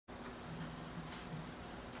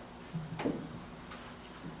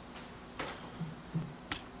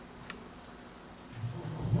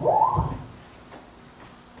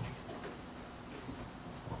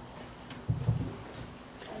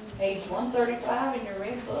page 135 in your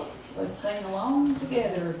red books. Let's sing along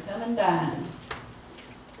together, Come and Dine.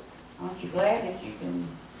 Aren't you glad that you can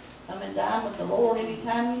come and dine with the Lord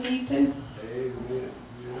anytime you need to? Amen.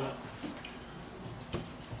 Yeah.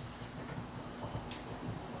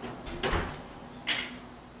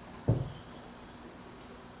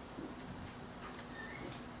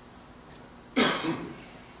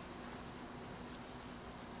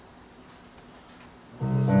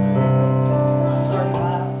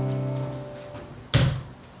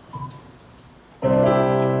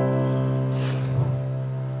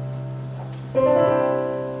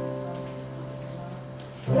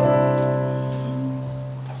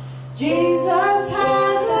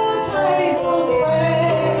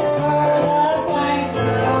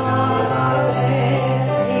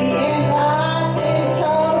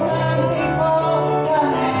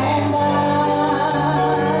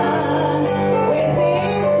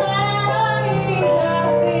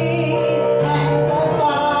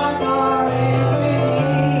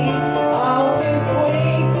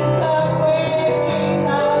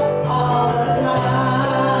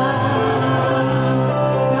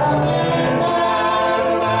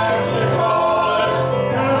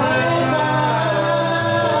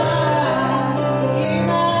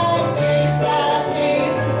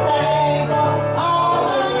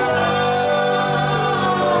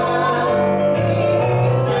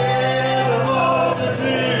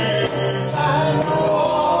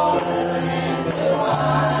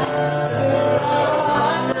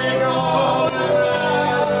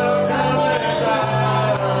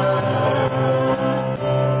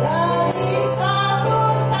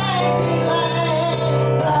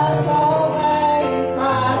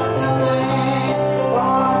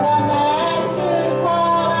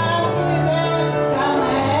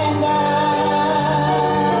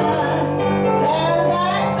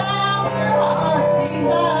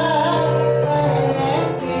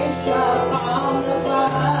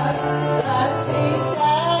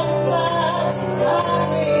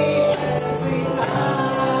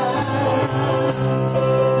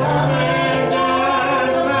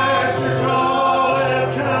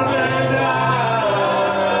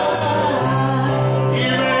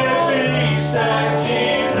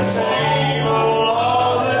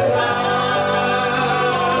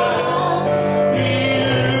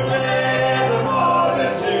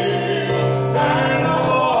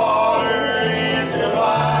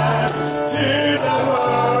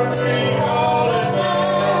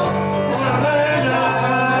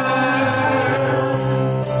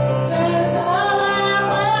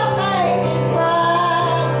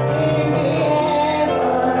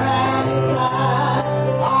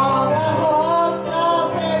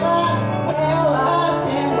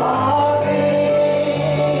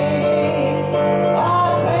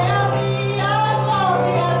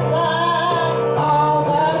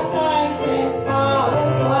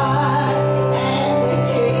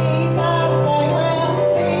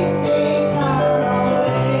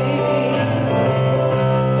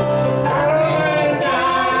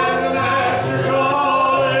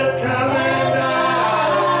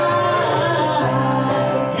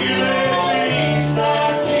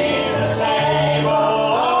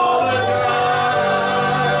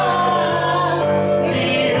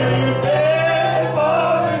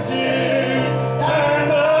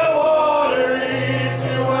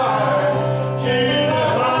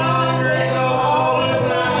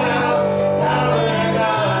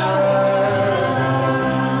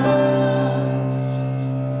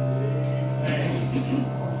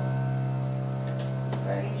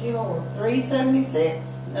 Praise you, Lord.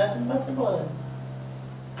 376, nothing but the blood.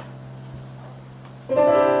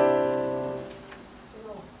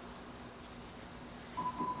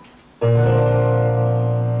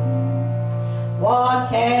 What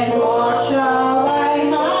can wash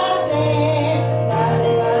away my sin?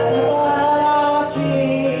 Nothing but the blood of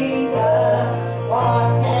Jesus.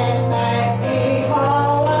 What can make me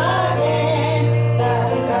whole again?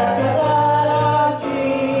 Nothing but the blood of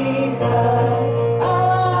Jesus.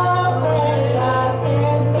 Oh, precious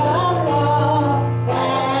is the blood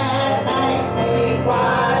that makes me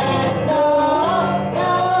white as snow.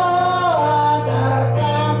 No other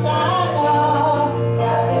fount I know.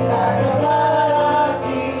 Nothing but the blood of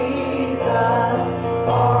Jesus.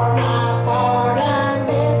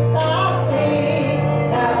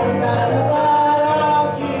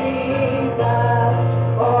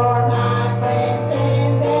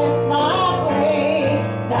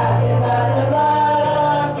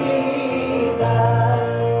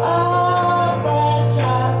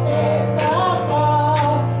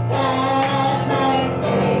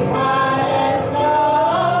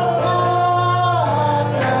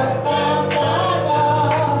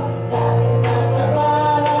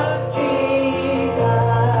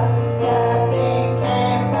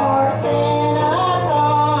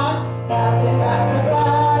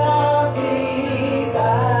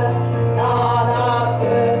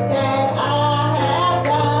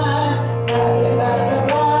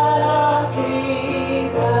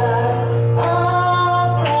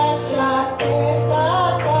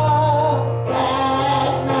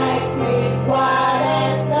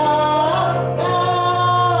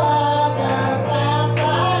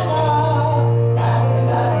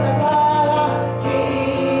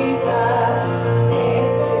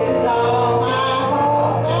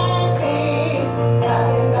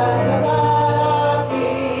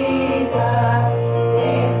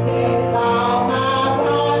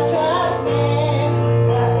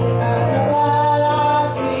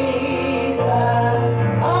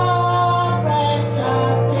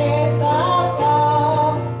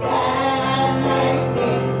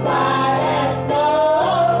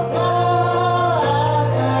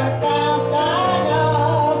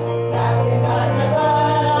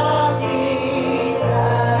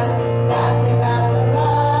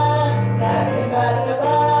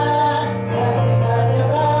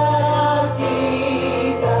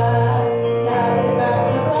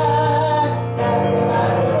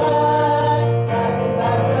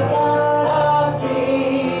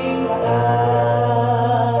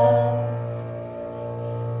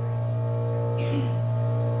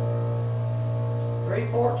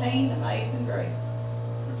 14, Amazing Grace.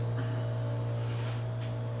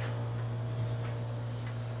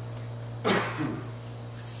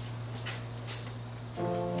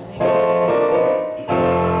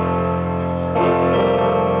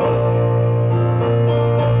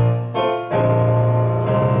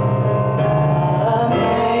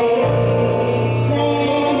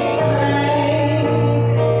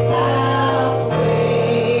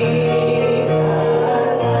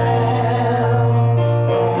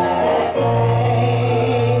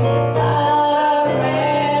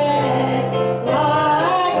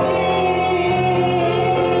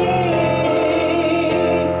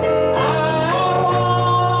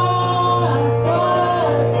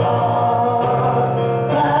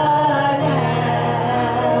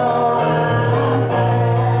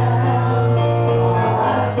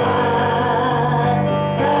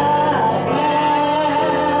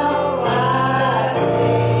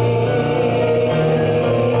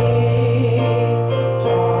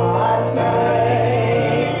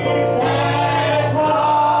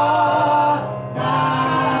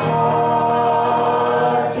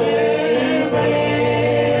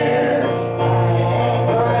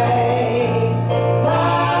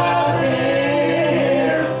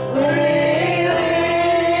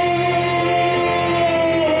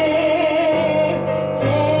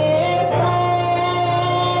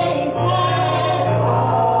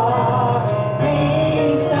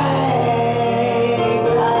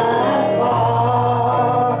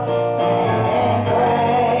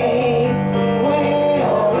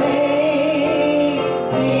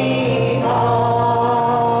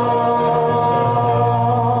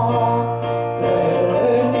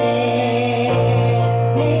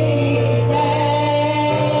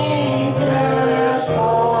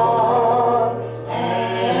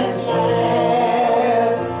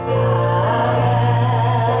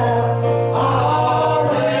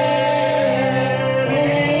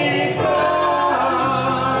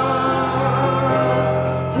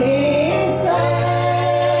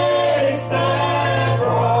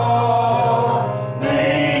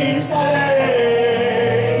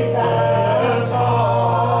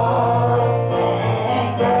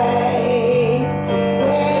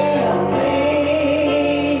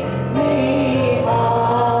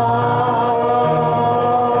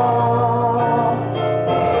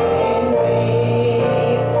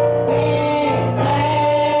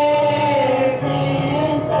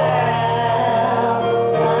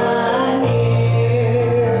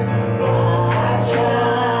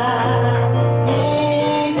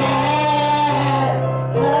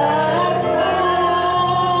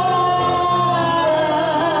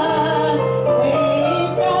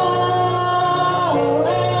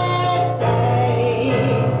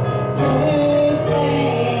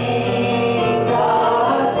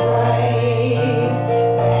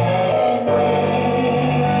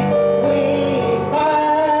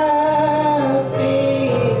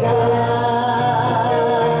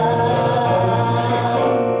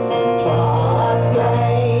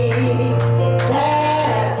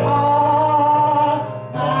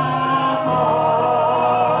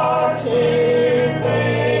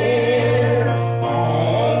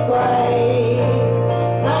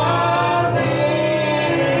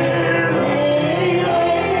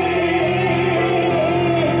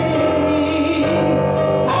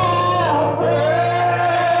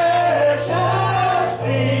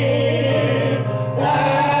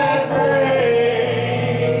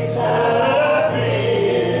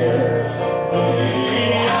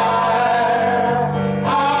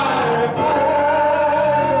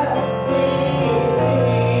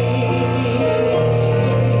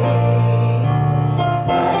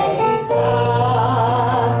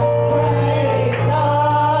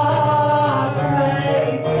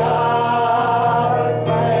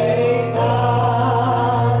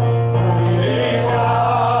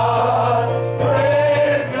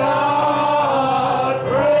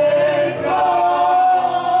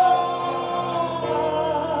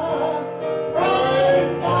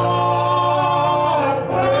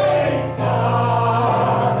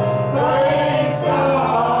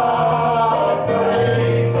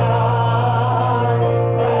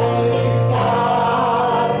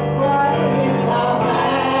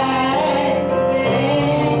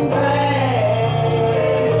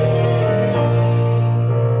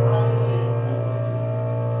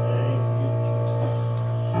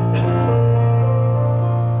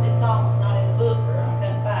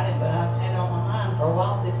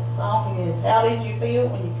 How did you feel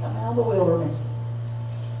when you come out of the wilderness?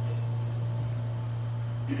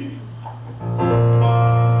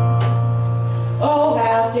 Oh,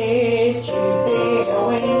 how did you feel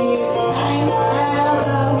when you came out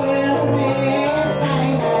of the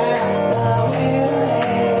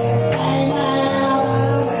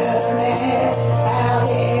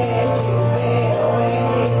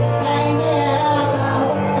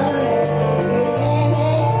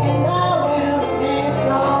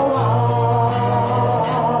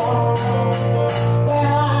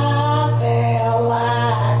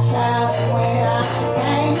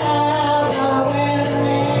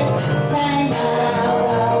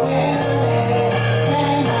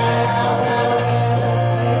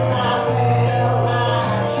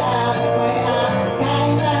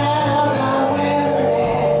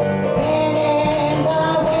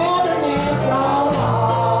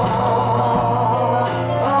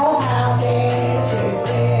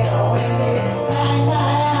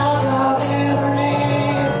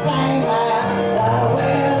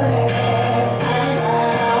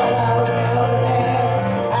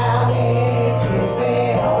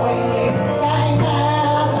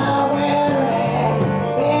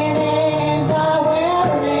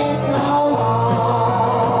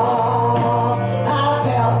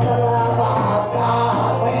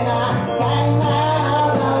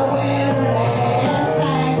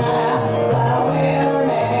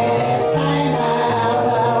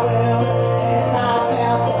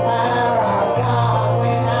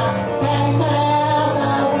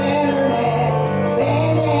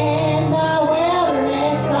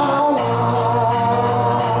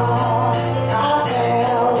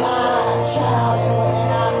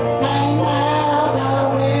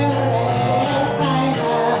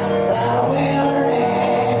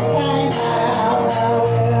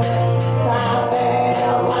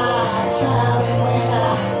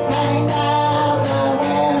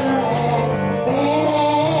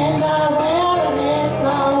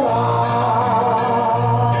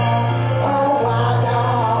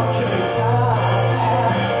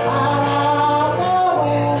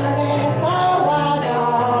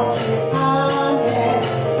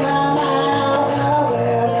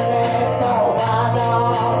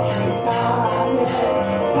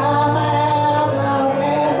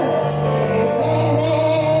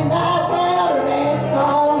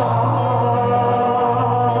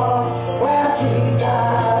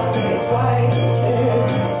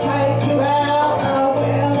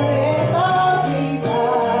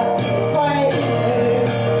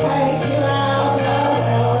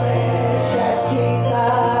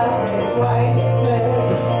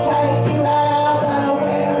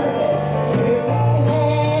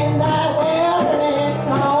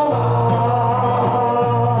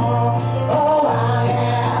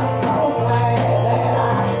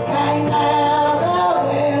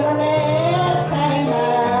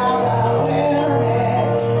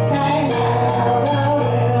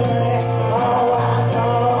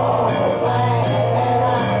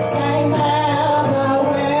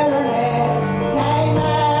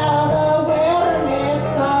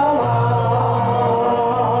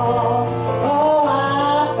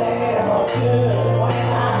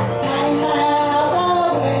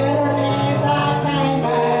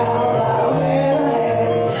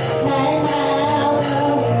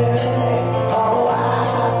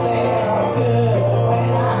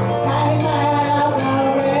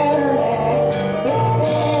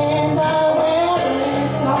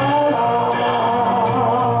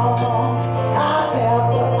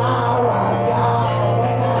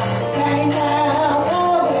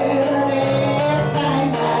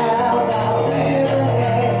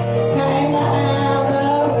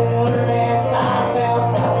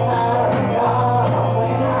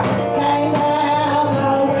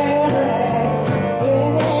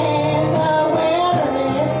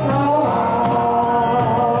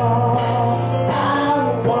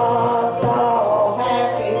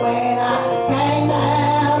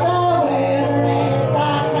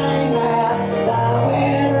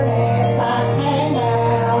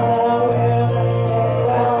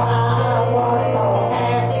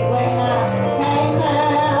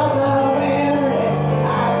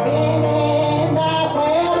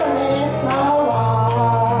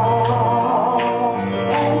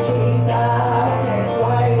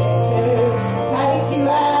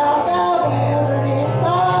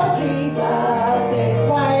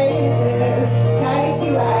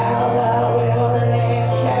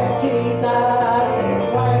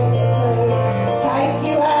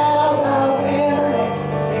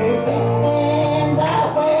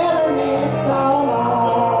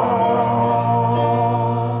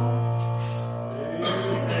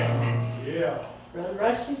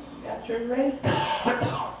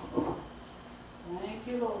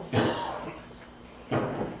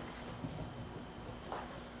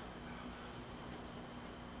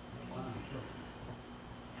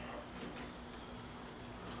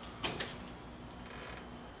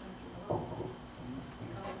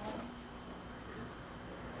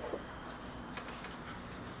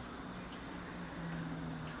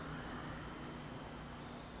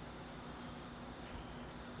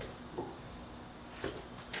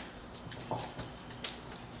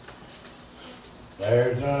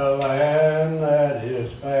There's a land that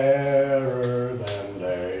is fairer than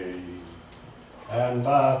day, and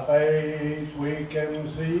by faith we can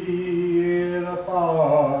see it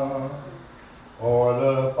afar, for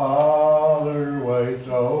the Father waits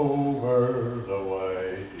over the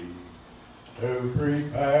way to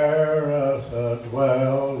prepare us a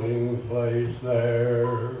dwelling place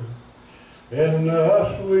there. In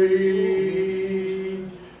the sweet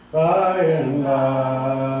by and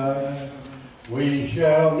by, we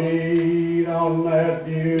shall meet on that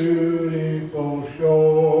beautiful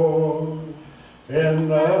shore. In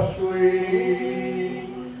the sweet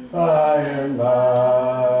by and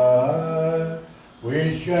by,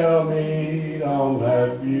 we shall meet on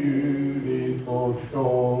that beautiful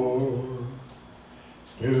shore.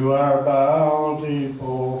 To our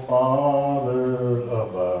bountiful Father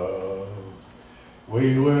above,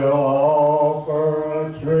 we will offer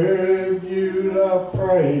a tribute of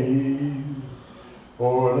praise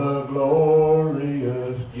for the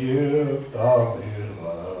glorious gift of His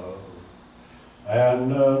love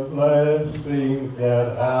and the blessings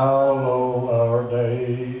that hallow our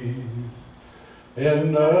days.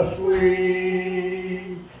 In the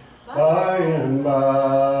sweet by and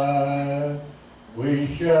by, we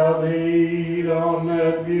shall meet on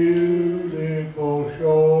that beautiful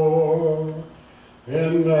shore.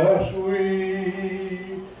 In the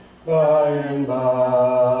sweet by and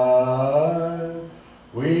by,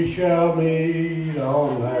 we shall meet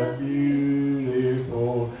on that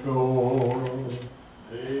beautiful shore.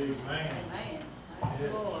 Amen. Amen. Thank you,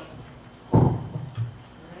 Lord.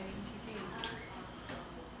 Praise you, Jesus.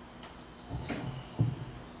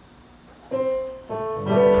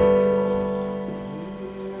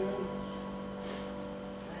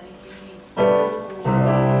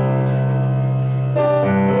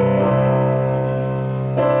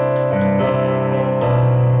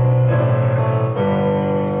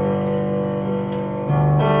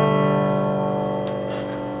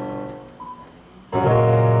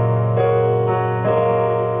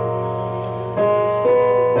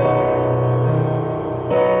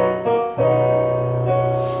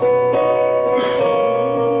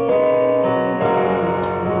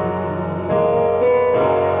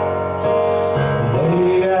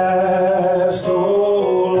 They asked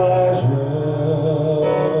old Lazarus,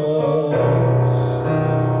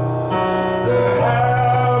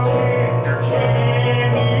 how can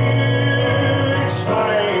you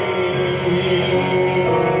explain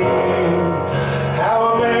how a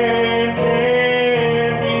man can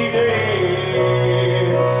be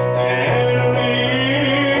dead and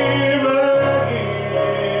live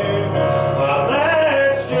again? Well,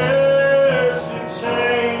 that's just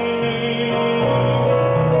insane.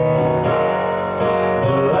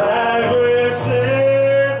 Lazarus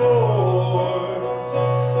said, "Boys,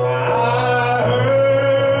 I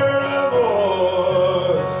heard a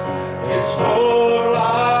voice. It spoke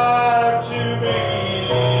life to me,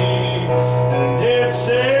 and death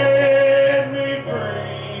set me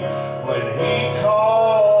free when He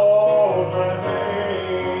called my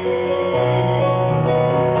name."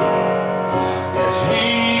 Yes, He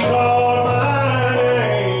called my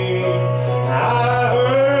name. I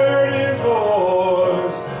heard His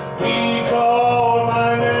voice. He called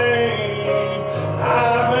my name. I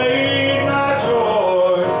made my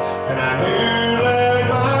choice, and I knew that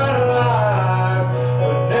my life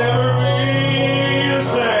would never be the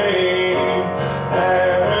same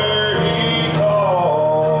after He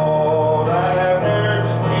called. After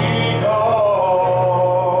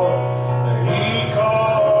He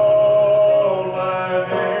called my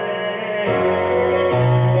name.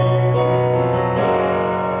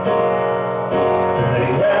 Then they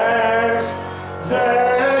asked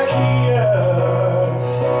Zacchaeus,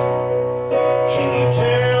 "Can you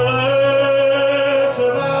tell us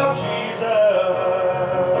about Jesus?"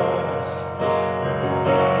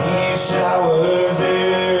 He said, "I was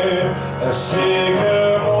in a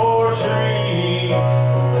sycamore tree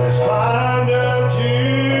that has climbed up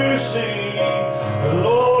to see the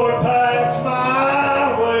Lord pass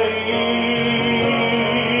my way.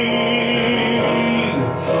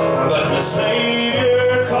 But the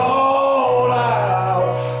Savior called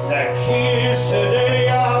out, 'Zacchaeus, today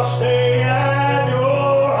I'll stay at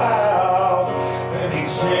your house.' And he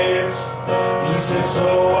said,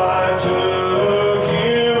 so I took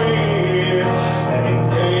him in, and he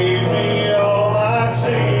gave me all my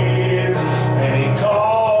sins, and he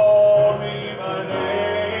called me by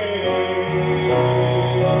name.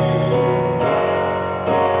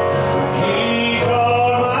 He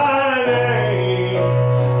called my name,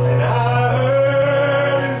 and I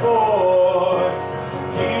heard His voice.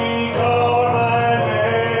 He called my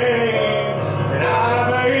name, and I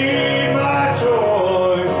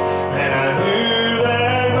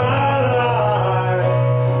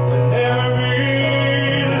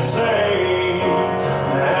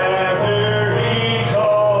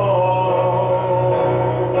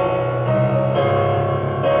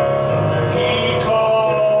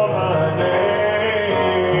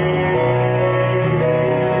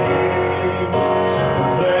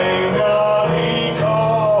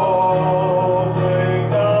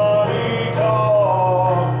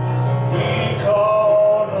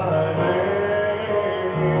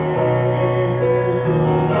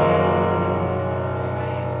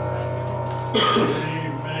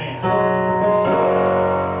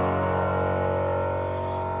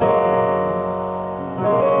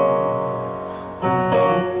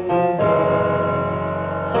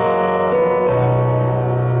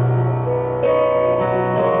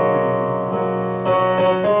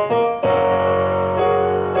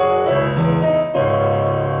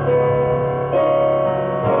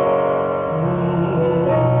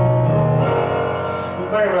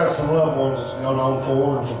gone home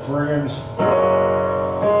for and some friends. I've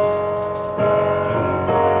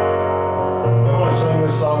only sung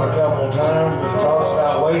this song a couple of times, but it talks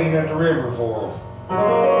about waiting at the river for them.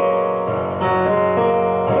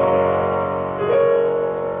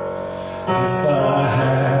 If I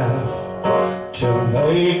have to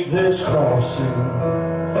make this crossing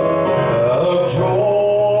of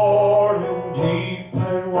Jordan deep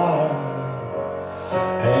and wide,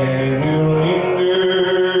 and you linger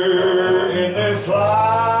in this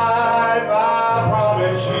life, I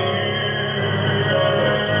promise you,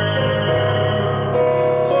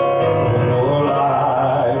 when your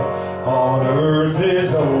life on earth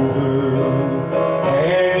is over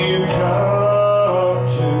and you've come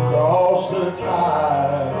to cross the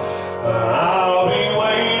tide, I'll be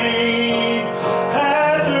waiting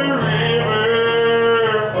at the river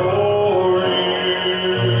for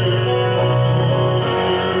you.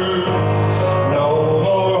 No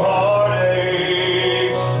more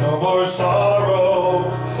heartaches, no more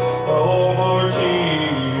sorrows, no more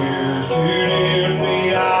tears to dim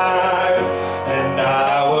the eyes, and I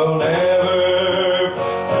will never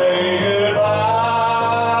say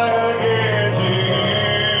goodbye again to you.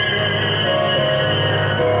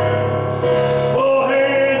 Oh,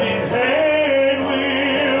 hand in hand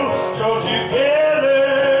we'll go together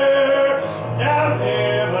down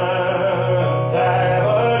heaven's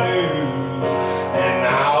avenues, and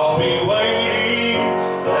I'll be waiting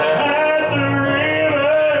at the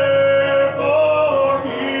river for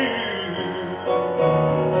you.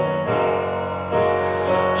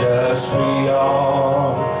 Just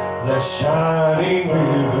beyond the shining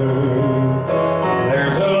river,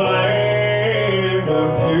 there's a land of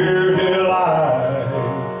pure delight,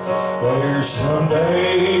 where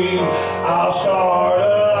someday I'll start a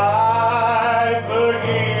life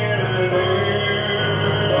again anew.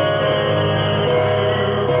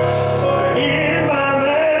 In my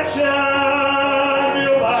mansion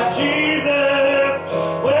built by Jesus,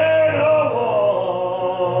 where no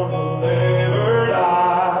one will never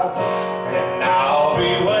die, and I'll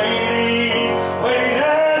be waiting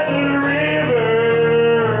at the river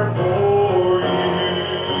for you.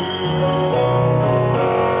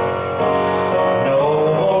 No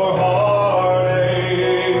more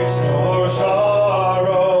heartaches, no more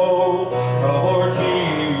sorrows, no more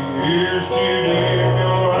tears to dim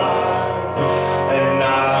your eyes, and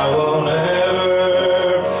I will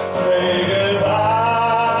never say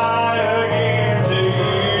goodbye again to you.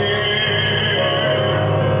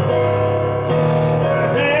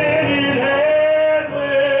 Hand in hand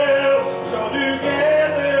we'll go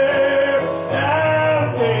together down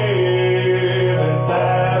heaven's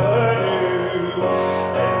avenue,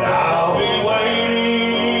 and I'll be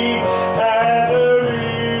waiting at the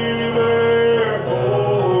river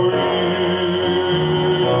for you.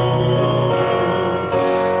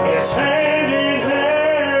 Yes, hand in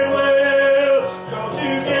hand we'll go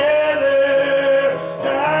together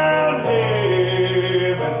down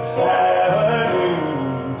heaven's avenue,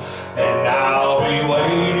 and I'll be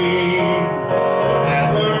waiting at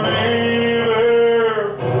the river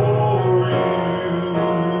for you.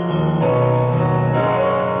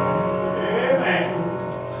 Amen.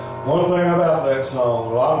 One thing about that song,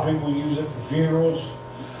 a lot of people use it for funerals,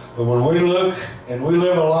 but when we look and we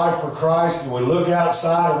live a life for Christ and we look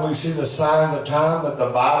outside and we see the signs of time that the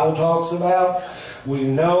Bible talks about, we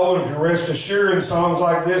know and can rest assured in songs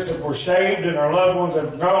like this, if we're saved and our loved ones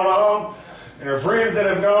have gone on and our friends that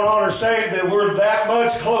have gone on are saved, that we're that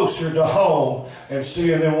much closer to home and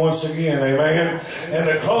seeing them once again. Amen. And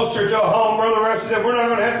the closer to home, Brother Russ said, we're not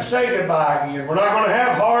going to have to say goodbye again. We're not going to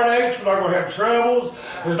have heartaches. We're not going to have troubles.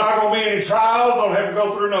 There's not going to be any trials. Don't have to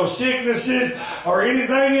go through no sicknesses or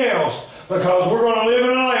anything else, because we're going to live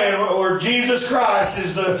in a land where Jesus Christ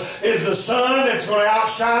is the sun that's going to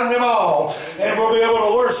outshine them all, and we'll be able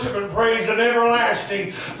to worship and praise an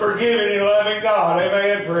everlasting, forgiving and loving God,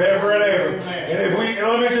 amen, forever and ever. And if we,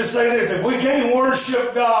 let me just say this, if we can't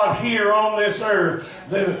worship God here on this earth,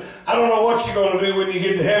 then I don't know what you're going to do when you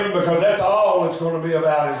get to heaven, because that's all it's going to be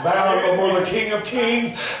about, is bowing before the King of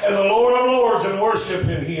Kings and the Lord of Lords and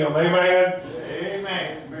worshiping Him, amen.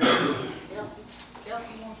 Amen.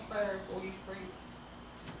 Chelsea wants prayer before you preach.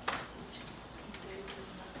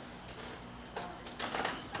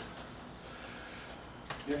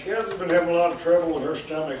 Yeah, Kelsey's been having a lot of trouble with her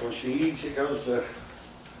stomach. When she eats, it goes to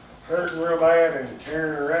hurting real bad and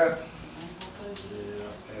tearing her up.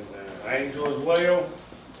 And Angel as well.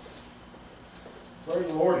 Pray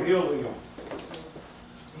the Lord heal them.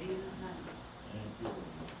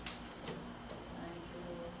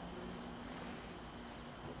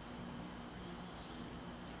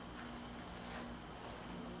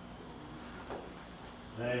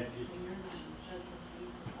 Thank you. In your name, so that you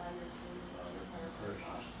provide your sins over her,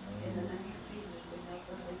 God. In the name of Jesus, we know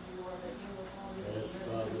that you are the healer, Father. Yes, That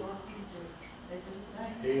Father. you are Jesus. That you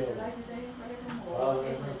say, Heal. today, today, and forevermore. Father.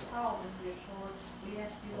 If it's called in this Lord, we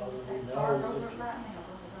ask you to Father, we take know charge that over it you- right now,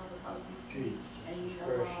 Father God, because you Jesus and you is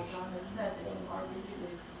know all, precious. God, there's nothing you hardly do.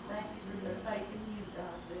 Thank you for the faith in you,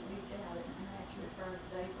 God, that we shout it and ask your prayer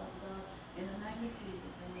today, Father God, in the name of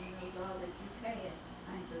Jesus. And we know, God, that you can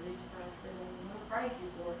answer these prayers today. And we'll praise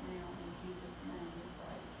you for it now. In Jesus' name we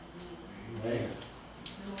pray. Amen. Amen.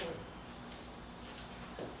 Lord.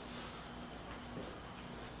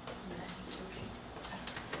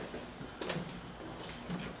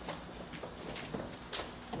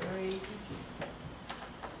 Praise you, Jesus.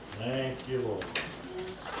 Thank you, Lord.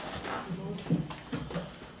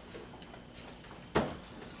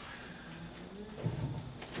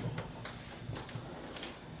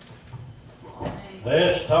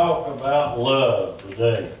 Let's talk about love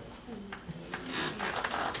today.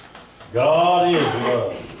 God is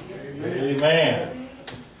love. Amen.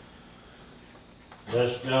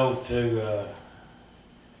 Let's go to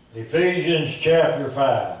Ephesians chapter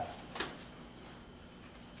 5.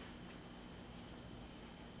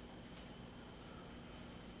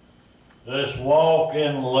 Let's walk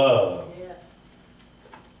in love.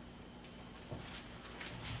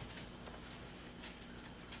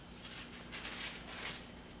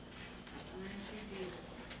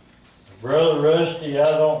 Brother Rusty, I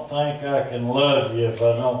don't think I can love you if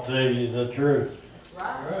I don't tell you the truth.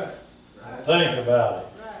 Right. Think about it.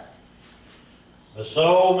 Right. But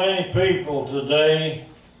so many people today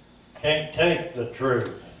can't take the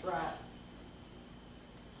truth. Right.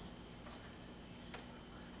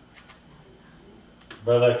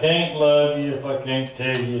 But I can't love you if I can't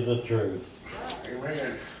tell you the truth.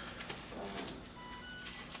 Amen.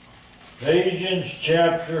 Ephesians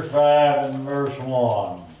chapter 5 and verse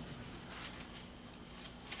 1.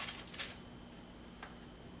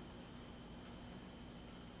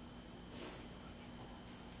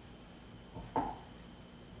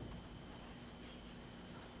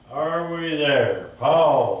 Are we there?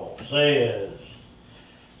 Paul says,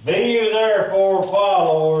 "Be you therefore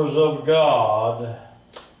followers of God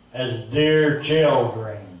as dear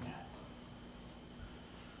children."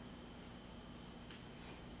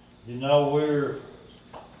 You know,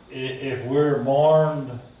 if we're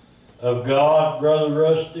born of God, Brother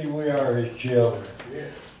Rusty, we are His children. Yeah.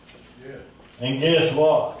 Yeah. And guess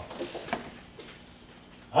what?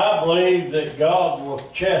 I believe that God will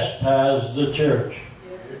chastise the church.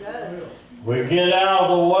 Yes, it does. We get out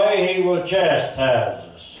of the way, He will chastise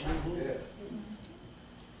us. Yeah.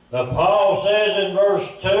 But Paul says in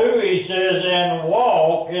verse 2, he says, "And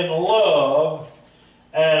walk in love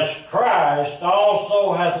as Christ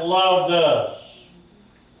also hath loved us,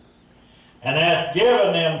 and hath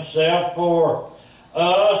given Himself for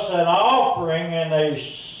us an offering and a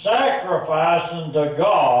sacrifice unto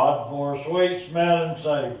God for a sweet smelling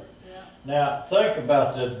savor." Yeah. Now, think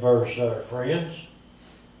about that verse there, friends.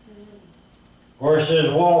 Where it says,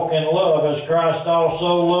 "Walk in love as Christ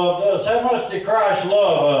also loved us." How much did Christ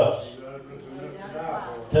love us?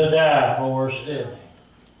 To die for us, didn't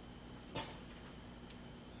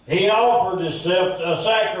He? He offered Himself a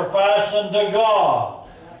sacrifice unto God.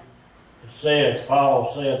 It said, Paul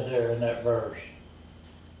said there in that verse,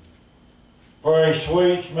 for a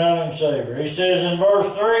sweet smelling savor. He says in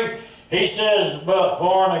verse 3, he says, "But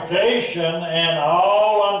fornication and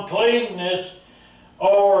all uncleanness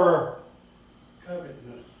or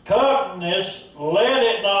covetousness, let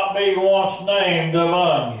it not be once named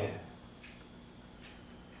among you."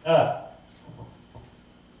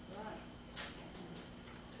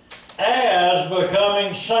 As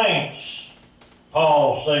becoming saints,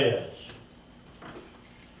 Paul says,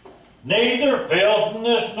 "Neither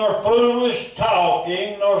filthiness, nor foolish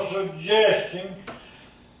talking, nor suggestion,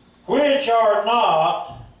 which are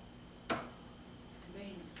not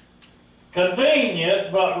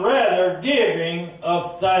convenient, but rather giving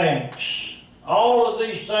of thanks." All of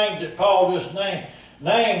these things that Paul just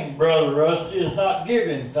named, Brother Rusty, is not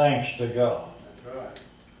giving thanks to God. That's right.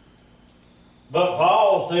 But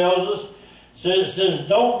Paul tells us, says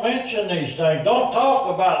don't mention these things, don't talk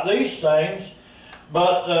about these things,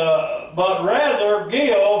 but rather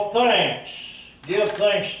give thanks. Give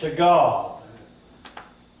thanks to God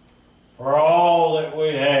for all that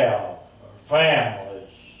we have, our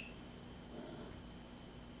families,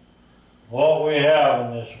 what we have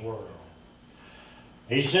in this world.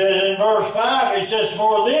 He says in verse 5, he says,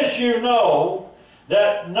 "For this you know,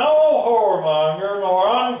 that no whoremonger, nor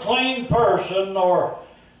unclean person, nor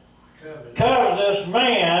covetous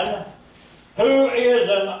man, who is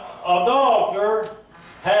an adulterer,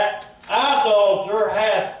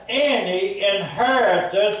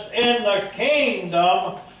 inheritance in the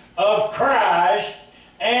kingdom of Christ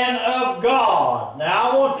and of God.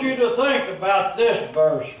 Now I want you to think about this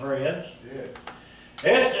verse, friends.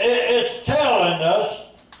 It's telling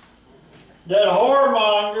us that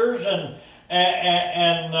whoremongers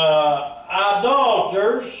and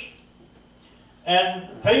idolaters and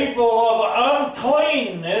people of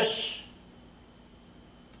uncleanness,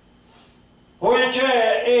 which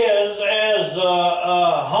is as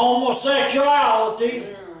homosexuality,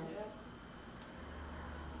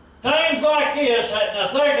 things like this, now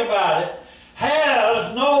think about it,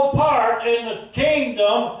 has no part in the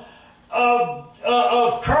kingdom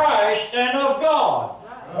of Christ and of God.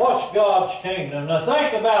 What's God's kingdom? Now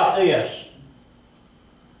think about this.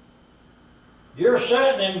 You're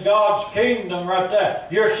sitting in God's kingdom right there.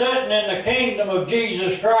 You're sitting in the kingdom of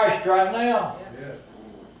Jesus Christ right now.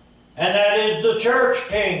 And that is the church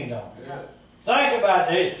kingdom. Think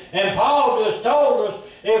about it. And Paul just told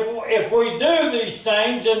us, if we do these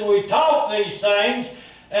things and we talk these things,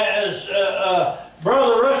 as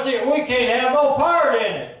Brother Rusty, we can't have no part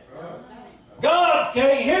in it. God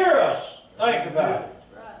can't hear us. Think about it.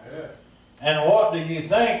 And what do you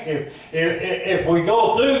think if we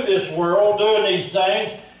go through this world doing these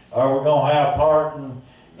things, are we going to have part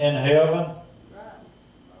in heaven?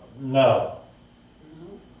 No.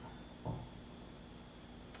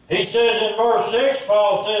 He says in verse 6,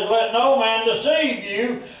 Paul says, let no man deceive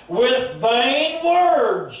you with vain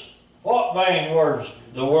words. What vain words?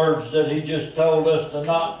 The words that he just told us to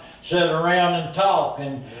not sit around and talk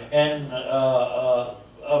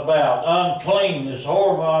about uncleanness,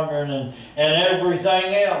 whoremongering, and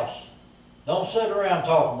everything else. Don't sit around and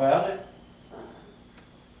talk about it.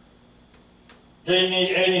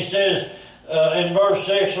 And he says in verse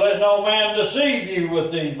 6, let no man deceive you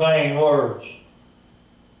with these vain words.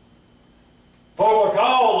 For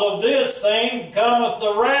because of this thing cometh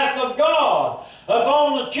the wrath of God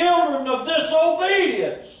upon the children of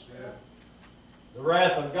disobedience. The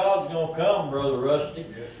wrath of God's going to come, Brother Rusty.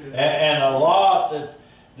 And a lot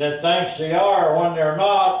that thinks they are when they're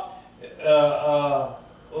not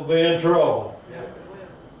will be in trouble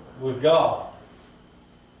with God.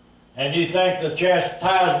 And you think the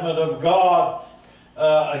chastisement of God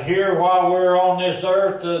here while we're on this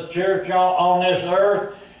earth, the church on this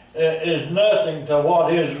earth, is nothing to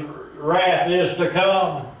what His wrath is to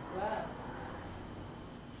come.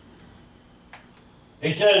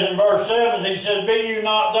 He says in verse 7, he says, be you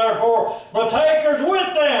not therefore partakers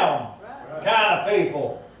with them, kind of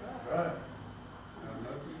people.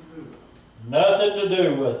 Nothing to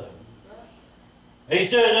do with them. He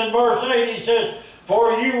says in verse 8, he says,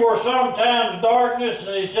 for you were sometimes darkness,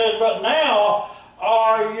 and he says, but now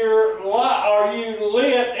are you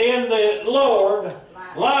lit in the Lord,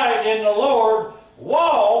 light in the Lord,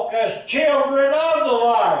 walk as children of the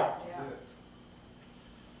light.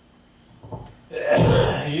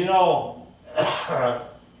 You know,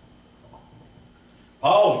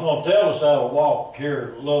 Paul's going to tell us how to walk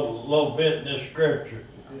here a little bit in this scripture.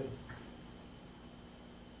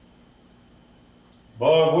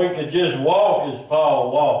 Boy, if we could just walk as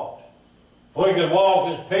Paul walked, if we could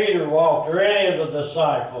walk as Peter walked, or any of the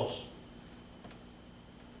disciples.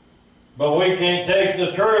 But we can't take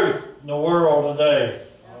the truth in the world today.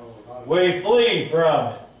 We flee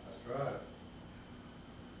from it.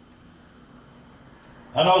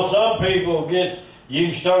 I know some people you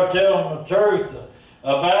can start telling them the truth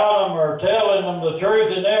about them or telling them the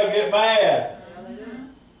truth and they'll get mad.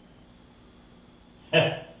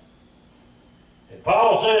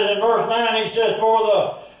 Paul says in verse 9, he says, for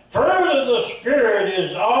the fruit of the Spirit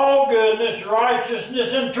is all goodness,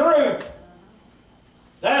 righteousness, and truth.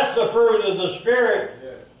 That's the fruit of the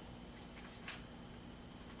Spirit.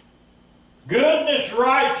 Goodness,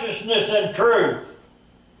 righteousness, and truth.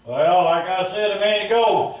 Well, like I said a minute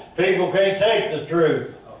ago, people can't take the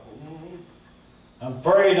truth. I'm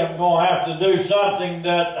afraid I'm going to have to do something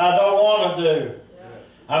that I don't want to do.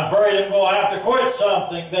 I'm afraid I'm going to have to quit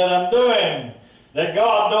something that I'm doing that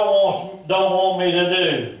God don't want me to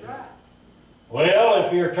do. Well,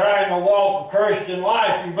 if you're trying to walk a Christian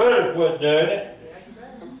life, you better quit doing it.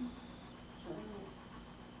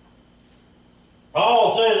 Paul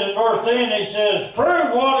says in verse 10, he says,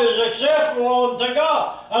 prove what is acceptable unto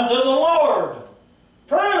God, unto the Lord.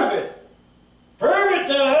 Prove it. Prove it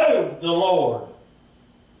to who? The Lord.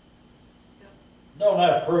 Don't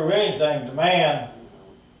have to prove anything to man.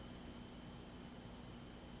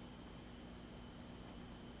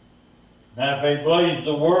 Now, if he believes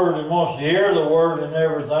the Word and wants to hear the Word and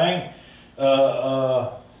everything,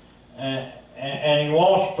 and he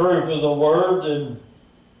wants proof of the Word, then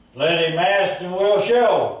let him ask and we'll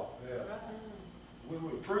show.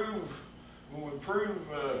 prove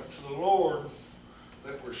to the Lord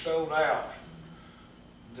that we're sold out,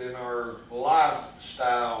 then our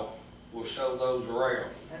lifestyle will show those around.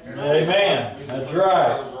 Amen. That's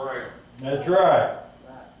right. Those around. That's right.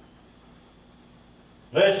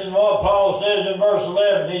 Listen to what Paul says in verse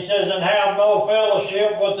 11. He says, and have no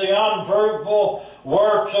fellowship with the unfruitful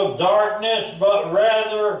works of darkness, but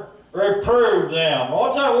rather reprove them.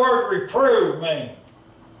 What's that word reprove mean?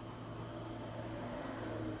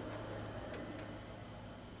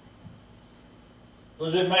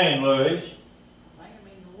 What does it mean, Louise? I think it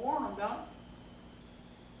means warn them, don't it?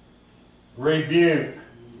 Rebuke.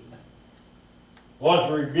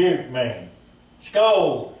 What's rebuke mean?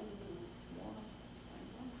 Scold.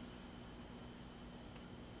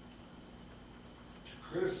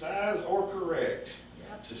 To criticize or correct.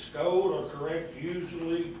 Yep. To scold or correct,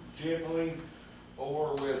 usually gently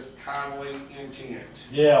or with kindly intent.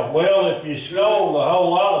 Yeah, well, if you scold a whole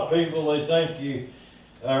lot of people, they think you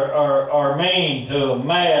are mean to them,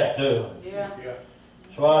 mad to them. Yeah.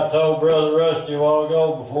 That's why I told Brother Rusty a while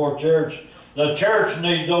ago before church, the church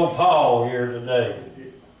needs old Paul here today.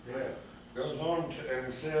 Yeah. Goes on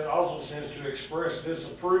and also says to express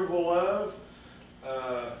disapproval of,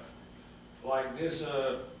 like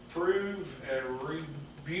disapprove and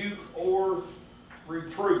rebuke or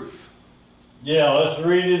reproof. Yeah, let's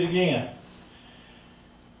read it again.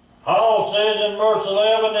 Paul says in verse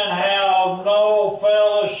 11, and have no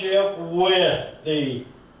fellowship with the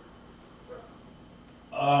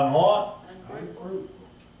what?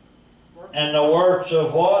 And the works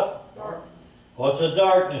of what? Dark. What's the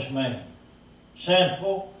darkness mean?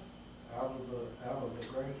 Sinful? Out of the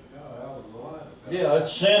grace of God, out of the light of God. Yeah,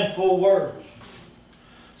 it's sinful works.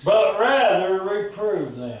 But rather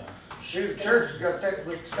reprove them. See, the church has got that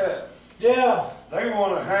mixed up. Yeah. They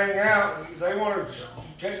want to hang out. They want to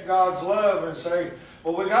take God's love and say,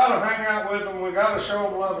 well, we got to hang out with them. We got to show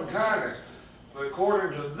them love and kindness. But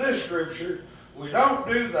according to this scripture, we don't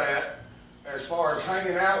do that as far as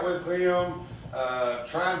hanging out with them,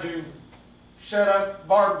 trying to set up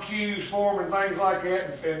barbecues for them and things like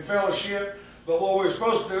that and fellowship. But what we're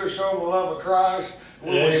supposed to do is show them the love of Christ.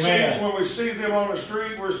 When we see them on the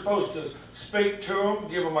street, we're supposed to speak to them,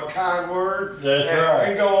 give them a kind word,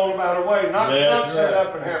 and go on about our way. Not set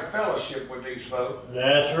up and have fellowship with these folks.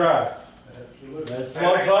 That's right. Absolutely. That's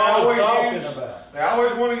what Paul's talking about. They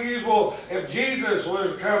always want to use, well, if Jesus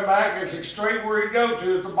was to come back, it's straight where he'd go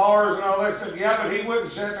to, the bars and all that stuff. Yeah, but he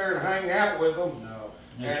wouldn't sit there and hang out with them. No.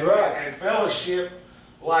 That's right. And fellowship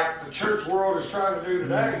like the church world is trying to do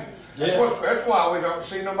today. Yeah. That's why we don't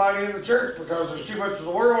see nobody in the church, because there's too much of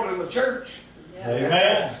the world in the church. Yeah.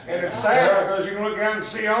 Amen. And it's sad because you can look down and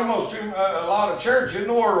see almost a lot of church in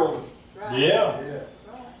the world. Right. Yeah. Yeah.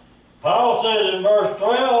 Paul says in verse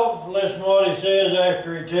 12, listen to what he says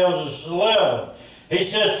after he tells us 11. He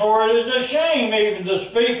says, for it is a shame even to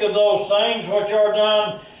speak of those things which are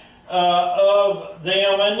done of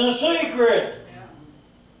them in the secret.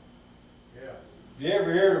 You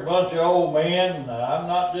ever heard a bunch of old men, I'm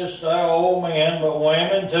not just old men, but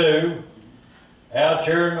women too, out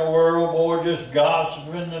there in the world, boy, just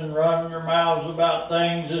gossiping and running their mouths about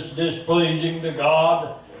things that's displeasing to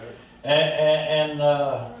God. And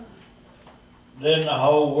then the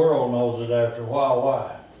whole world knows it after a while.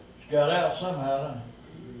 Why? It's got out somehow, doesn't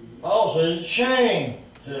it? Paul says it's a shame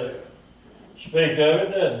to speak of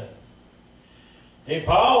it, doesn't he?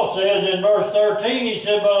 Paul says in verse 13, he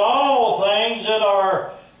said, but all things that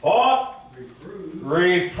are what?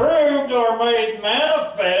 Reproved or made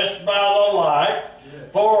manifest by the light,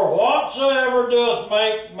 for whatsoever doth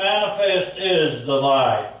make manifest is the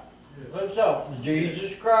light. Let's talk to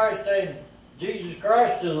Jesus Christ, ain't it? Jesus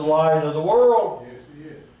Christ is the light of the world. Yes, he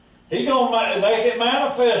is. He's going to make it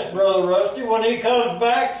manifest, Brother Rusty. When he comes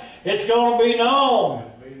back, it's going to be known.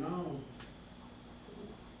 Be known.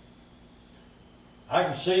 I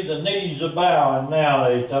can see the knees are bowing now.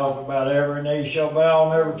 They talk about every knee shall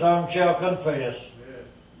bow and every tongue shall confess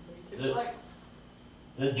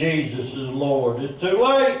that Jesus is Lord. It's too late. Too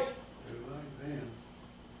late then.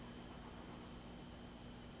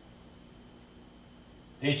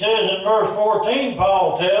 He says in verse 14,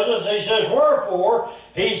 Paul tells us, he says, wherefore,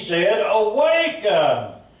 he said,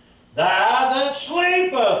 awaken, thou that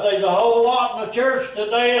sleepeth. There's a whole lot in the church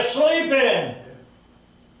today is sleeping.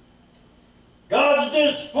 God's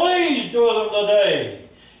displeased with them today.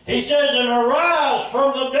 He says, and arise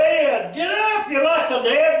from the dead. Get up, you're like the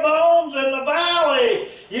dead bones in the valley.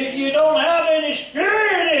 You don't have any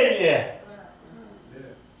spirit in you.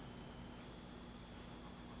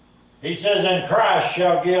 He says, and Christ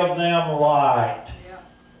shall give them light. Yeah.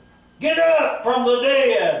 Get up from the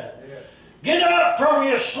dead. Get up from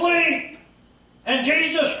your sleep. And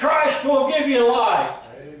Jesus Christ will give you light.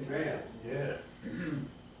 Amen. Yes.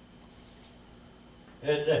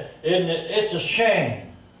 It's a shame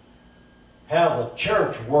how the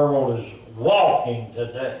church world is walking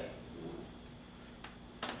today.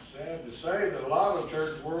 Sad to say that a lot of the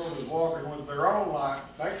church world is walking with their own light,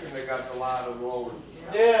 thinking they got the light of the Lord.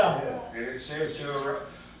 Yeah. And it says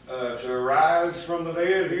to arise from the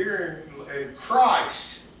dead here, and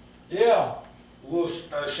Christ Yeah.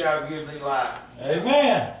 shall give thee light.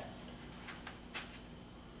 Amen.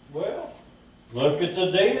 Well, look at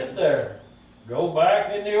the dead there. Go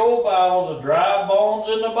back in the old Bible, the dry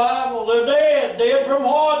bones in the Bible, they're dead. Dead from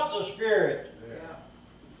what? The Spirit. Yeah.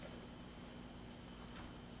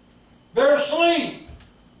 They're asleep.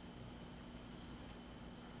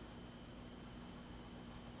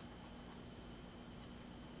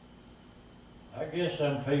 I guess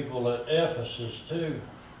some people at Ephesus too.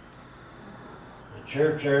 The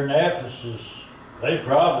church there in Ephesus, they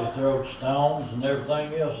probably throwed stones and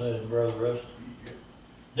everything else at him, Brother Rusty.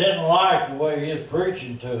 Didn't like the way he was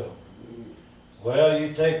preaching to them. Well,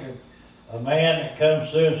 you take a man that comes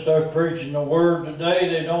through and starts preaching the Word today,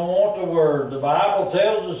 they don't want the Word. The Bible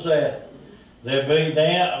tells us that. They'll be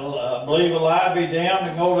damned, believe a lie, be damned,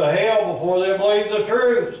 and go to hell before they believe the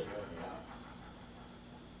truth.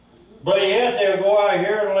 But yet they'll go out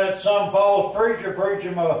here and let some false preacher preach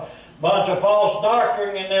them a bunch of false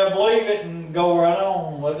doctrine, and they'll believe it and go right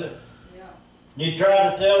on with it. Yeah. You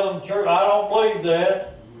try to tell them the truth. I don't believe that.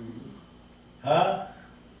 Huh?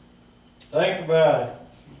 Think about it.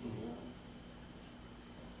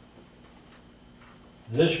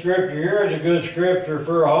 This scripture here is a good scripture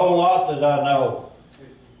for a whole lot that I know.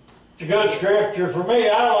 It's a good scripture for me.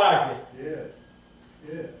 I like it. Yes.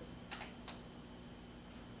 Yes.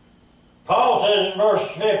 Paul says in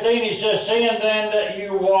verse 15, he says, seeing then that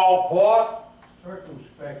you walk what?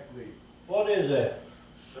 Circumspectly. What is that?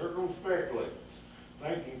 Circumspectly.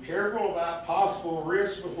 Thinking careful about possible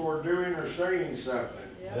risks before doing or saying something.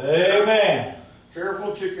 Amen.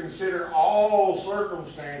 Careful to consider all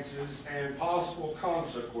circumstances and possible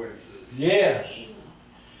consequences. Yes.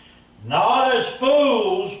 Not as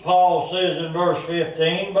fools, Paul says in verse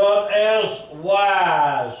 15, but as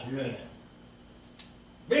wise men.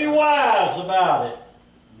 Be wise about it.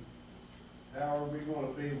 How are we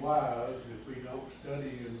going to be wise if we don't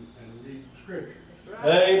study and read the Scriptures?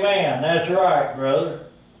 Amen. That's right, brother.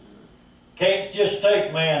 Can't just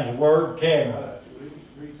take man's word, can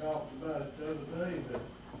we? We talked about it the other day that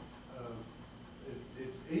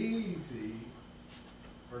it's easy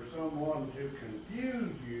for someone to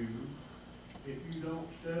confuse you if you don't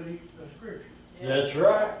study the Scriptures. That's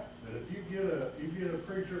right. But if you get a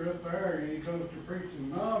preacher up there and he comes to preaching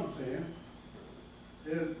nonsense,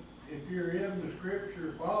 then if you're in the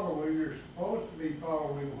Scripture following, you're supposed to be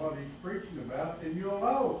following what he's preaching about, then you'll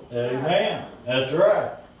know. Amen. That's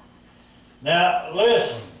right. Now,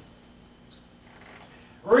 listen.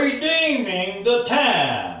 Redeeming the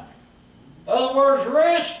time. In other words,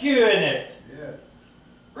 rescuing it. Yes.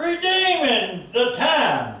 Redeeming the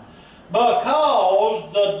time.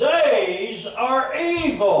 Because the days are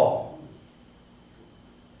evil.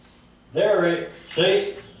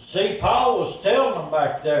 See, Paul was telling them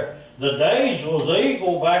back there, the days was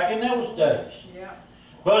evil back in those days. Yeah.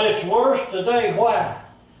 But it's worse today. Why?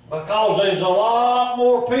 Because there's a lot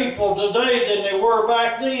more people today than there were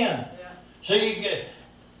back then. Yeah. So you get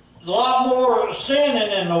a lot more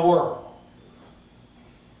sinning in the world.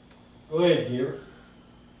 Go ahead, dear.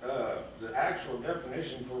 The actual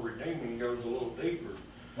definition for redeeming goes a little deeper.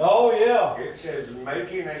 Oh, yeah. It says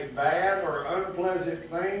making a bad or unpleasant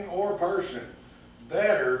thing or person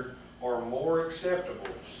better or more acceptable.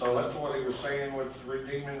 So that's what he was saying with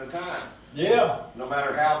redeeming the time. Yeah. No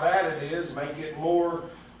matter how bad it is, make it more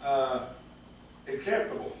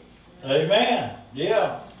acceptable. Amen.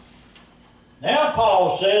 Yeah. Now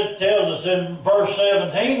Paul tells us in verse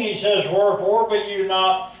 17, he says, wherefore be you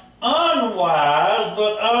not unwise,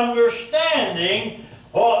 but understanding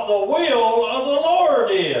what the will of the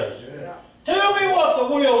Lord is. Yeah. Tell me what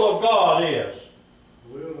the will of God is.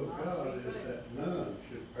 The will of God is that none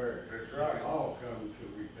should perish. That's right. All come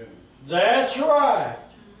to repentance. That's right.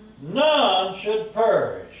 None should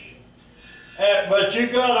perish. But you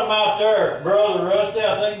got them out there, Brother Rusty.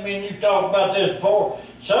 I think me and you talked about this before.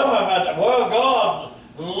 Some of them out there, well, God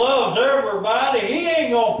loves everybody. He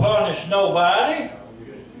ain't going to punish nobody.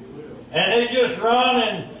 And they just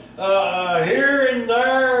running here and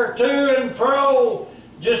there, to and fro,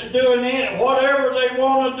 just doing whatever they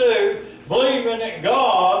want to do, believing that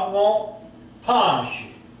God won't punish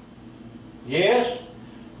you. Yes?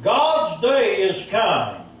 God's day is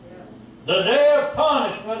coming. The day of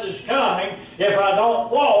punishment is coming if I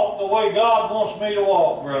don't walk the way God wants me to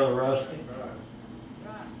walk, Brother Rusty.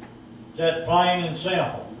 That's plain and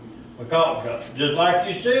simple. Because, just like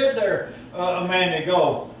you said there a minute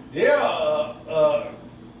ago, yeah,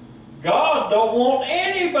 God don't want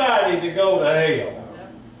anybody to go to hell.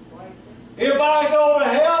 If I go to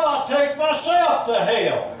hell, I take myself to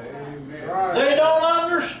hell. Amen. They don't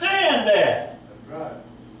understand that. That's right.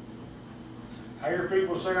 I hear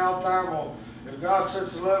people say all the time, well, if God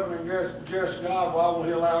sits a loving and just God, why will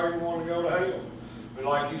He allow everyone to go to hell? But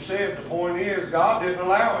like you said, the point is, God didn't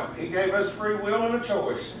allow it. He gave us free will and a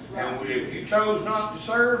choice. And if you chose not to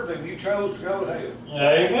serve, then you chose to go to hell.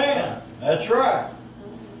 Amen. That's right.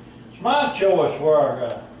 It's my choice where I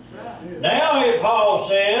go. Now here Paul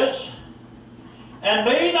says, and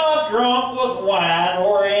be not drunk with wine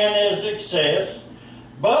wherein is excess,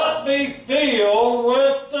 but be filled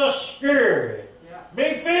with the Spirit. Be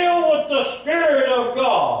filled with the Spirit of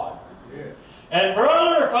God. And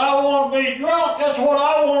brother, if I want to be drunk, that's what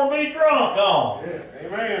I want to be drunk on.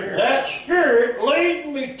 Amen. That Spirit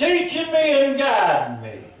leading me, teaching me, and guiding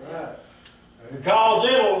me. Because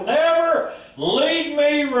it'll never lead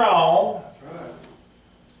me wrong.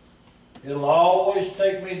 It'll always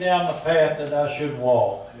take me down the path that I should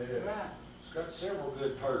walk. It's got several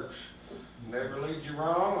good perks. Never leads you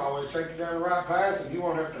wrong, always take you down the right path, and you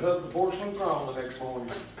won't have to hug the porcelain throne the next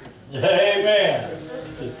morning.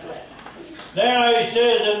 Amen. Now he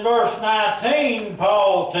says in verse 19,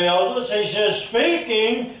 Paul tells us, he says,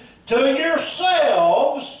 speaking to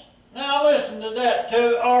yourselves. Now listen to that,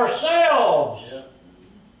 to ourselves.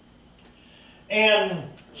 In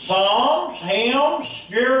psalms, hymns,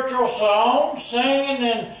 spiritual songs, singing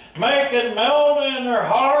and making melody in their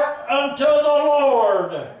heart unto the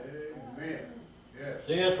Lord. Amen. Yes.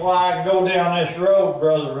 See, that's why I can go down this road,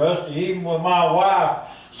 Brother Rusty, even with my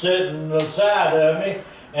wife sitting beside of me,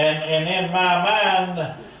 and in my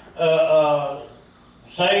mind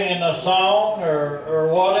singing a song or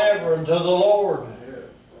whatever unto the Lord.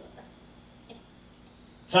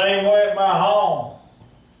 Same way at my home.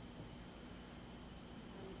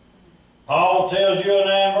 Paul tells you in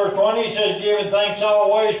verse 20, he says, giving thanks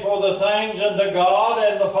always for the things unto God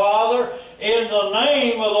and the Father in the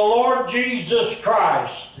name of the Lord Jesus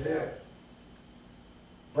Christ. Yeah.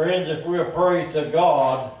 Friends, if we'll pray to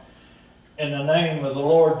God in the name of the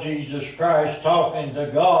Lord Jesus Christ, talking to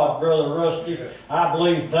God, Brother Rusty, I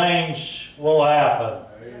believe things will happen.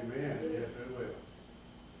 Amen. Yes, it will.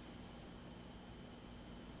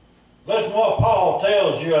 Listen to what Paul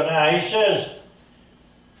tells you now. He says,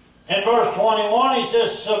 in verse 21, he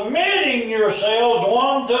says, submitting yourselves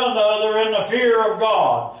one to another in the fear of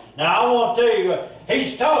God. Now, I want to tell you,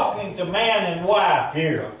 he's talking to man and wife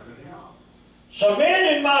here.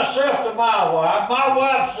 Submitting myself to my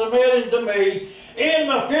wife submitting to me in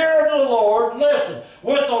the fear of the Lord. Listen,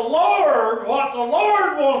 with the Lord, what the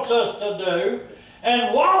Lord wants us to do,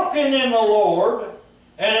 and walking in the Lord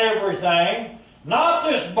and everything, not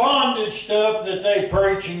this bondage stuff that they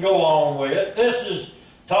preach and go on with. This is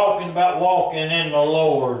talking about walking in the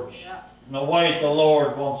Lord's, and the way the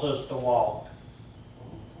Lord wants us to walk.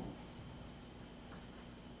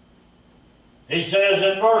 He says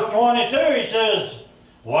in verse 22, he says,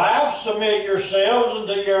 wives, submit yourselves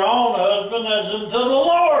unto your own husband as unto the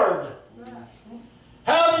Lord.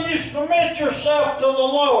 How do you submit yourself to the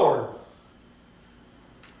Lord?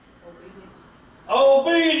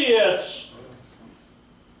 Obedience.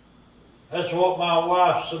 That's what my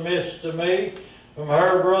wife submits to me from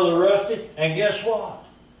her, Brother Rusty. And guess what?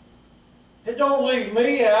 It don't leave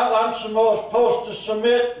me out. I'm supposed to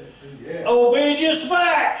submit obedience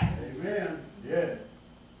back. Amen. Yeah.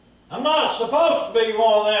 I'm not supposed to be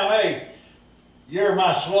one of them, hey, you're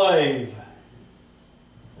my slave.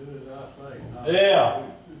 Do as I say. Yeah.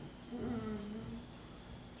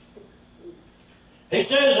 He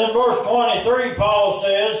says in verse 23, Paul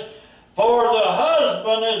says, for the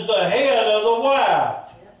husband is the head of the wife,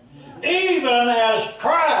 even as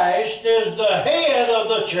Christ is the head of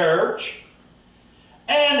the church,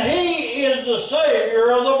 and He is the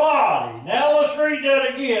Savior of the body. Now let's read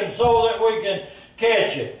that again so that we can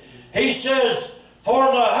catch it. He says, for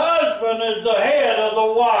the husband is the head of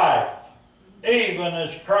the wife, even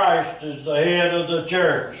as Christ is the head of the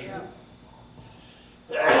church.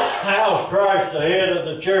 How's Christ the head of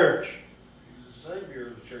the church? He's the Savior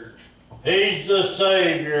of the church. He's the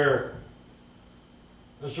Savior.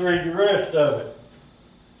 Let's read the rest of it.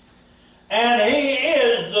 And He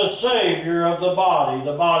is the Savior of the body.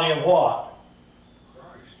 The body of what?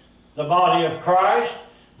 Christ. The body of Christ.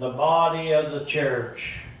 The body of the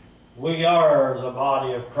church. We are the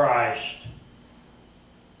body of Christ.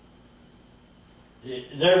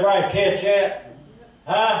 Does everybody catch that?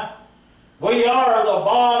 Huh? We are the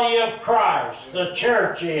body of Christ. The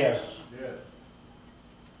church is. Yeah.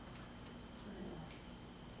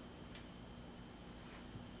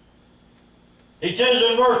 He says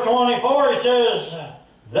in verse 24, he says,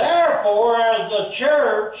 therefore, as the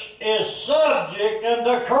church is subject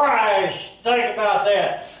unto Christ. Think about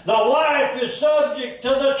that. The wife is subject to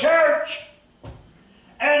the church.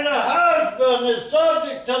 And the husband is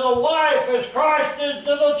subject to the wife as Christ is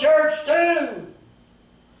to the church too.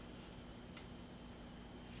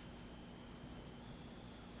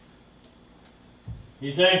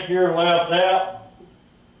 You think you're left out?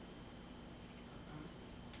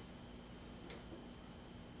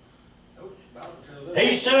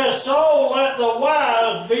 He says, so let the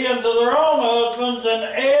wives be unto their own husbands in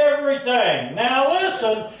everything. Now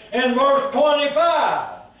listen, in verse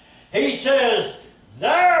 25, he says,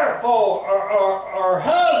 therefore, or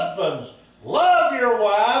husbands, love your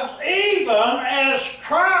wives even as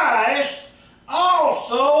Christ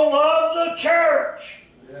also loved the church.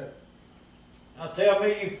 Yeah. Now tell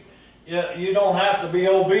me, you don't have to be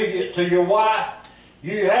obedient to your wife.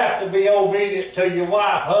 You have to be obedient to your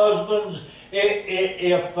wife. Husbands,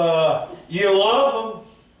 if you love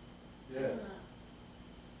them. Yeah.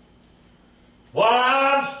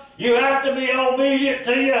 Wives, you have to be obedient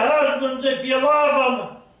to your husbands if you love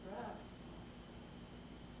them.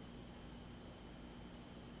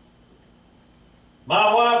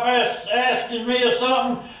 My wife asking me of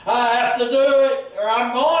something, I have to do it, or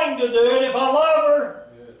I'm going to do it if I love her.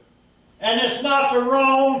 Yeah. And it's not the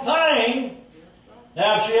wrong thing.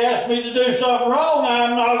 Now, if she asks me to do something wrong,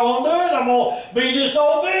 I'm not going to do it. I'm going to be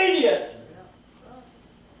disobedient.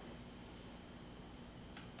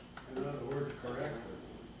 In other words, correct her.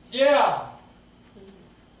 Yeah.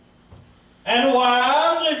 And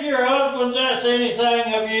wives, if your husband's asked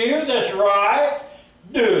anything of you that's right,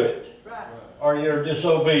 do it. Right. Or you're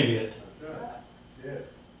disobedient. That's right. Yeah.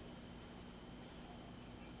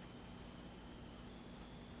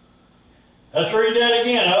 Let's read that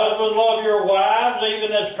again. Husbands, love your wives,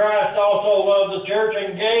 even as Christ also loved the church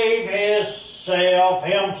and gave himself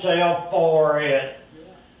for it.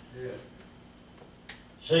 Yeah.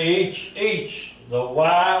 See, each, the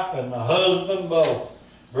wife and the husband both,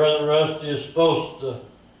 Brother Rusty is supposed to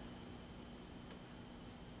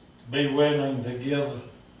be willing to give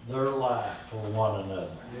their life for one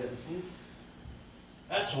another. Yeah.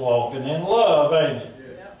 That's walking in love, ain't it?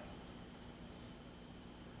 Yeah.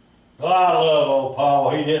 Well, I love old Paul.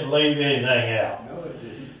 He didn't leave anything out. No, it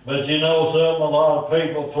didn't. But you know something? A lot of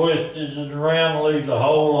people twist it around and leave a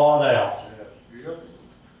whole lot out. Yeah. Yep.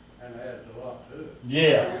 And adds a lot to it.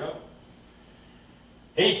 Yeah. Yep.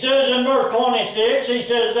 He says in verse 26, he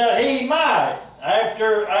says that he might,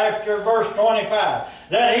 after verse 25,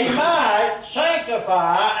 that he might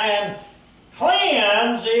sanctify and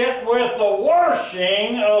cleanse it with the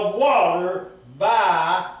washing of water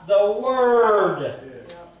by the word. Yeah.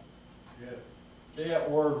 Yeah. See that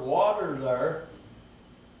word water there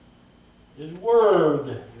is word.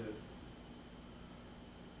 Yeah.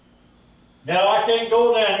 Now I can't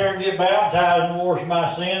go down here and get baptized and wash my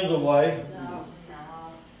sins away. No.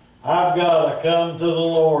 I've got to come to the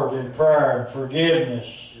Lord in prayer and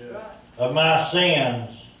forgiveness Yeah. of my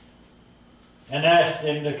sins and ask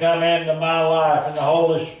Him to come into my life and the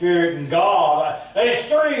Holy Spirit and God. There's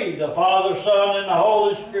three, the Father, Son, and the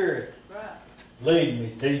Holy Spirit. Right. Lead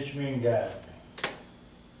me, teach me, and guide me.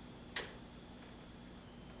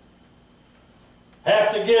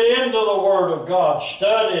 Have to get into the Word of God,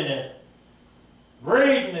 studying it,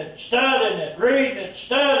 reading it, studying it, reading it,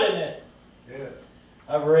 studying it. Yeah.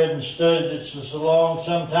 I've read and studied it so long,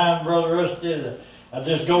 sometime Brother Russ did it. I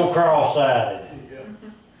just go cross-eyed. Yeah.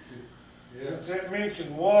 Yeah. Since that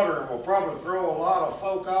mentioned water, will probably throw a lot of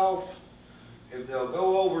folk off. If they'll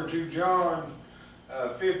go over to John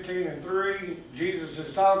 15:3, Jesus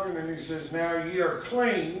is talking and he says, now ye are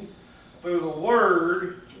clean through the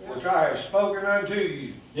word which I have spoken unto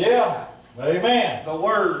you. Yeah, amen. The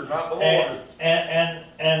word, not the water.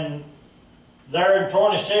 And there in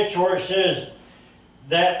 26 where it says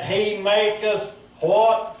that He maketh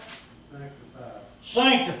what?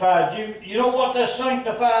 Sanctified. Sanctified. You know what that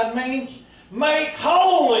sanctified means? Make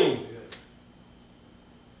holy. Yeah.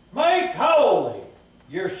 Make holy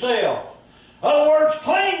yourself. In other words,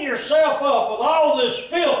 clean yourself up with all this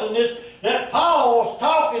filthiness that Paul's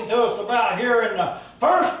talking to us about here in the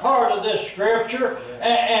first part of this scripture,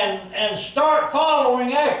 and start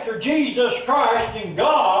following after Jesus Christ and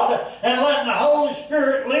God and letting the Holy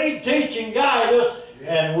Spirit lead, teach, and guide us,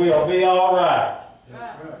 and we'll be all right.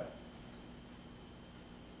 That's right.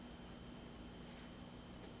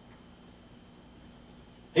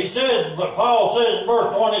 He says, but Paul says in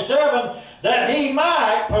verse 27, that he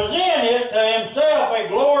might present it to himself a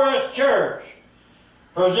glorious church.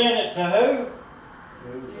 Present it to who?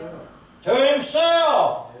 To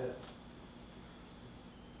himself.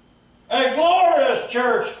 A glorious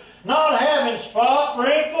church, not having spot,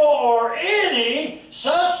 wrinkle, or any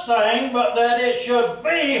such thing, but that it should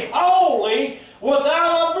be holy,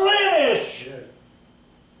 without a blemish.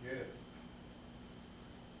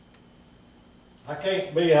 I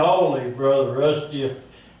can't be holy, Brother Rusty,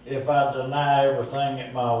 if I deny everything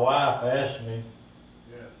that my wife asks me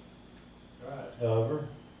of her.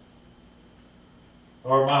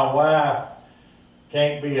 Or my wife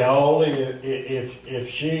can't be holy if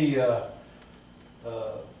she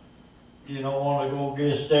want to go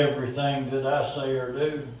against everything that I say or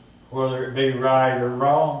do, whether it be right or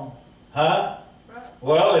wrong. Huh? Right.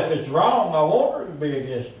 Well, if it's wrong, I want her to be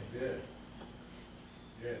against me.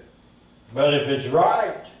 But if it's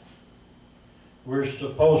right, we're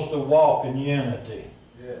supposed to walk in unity.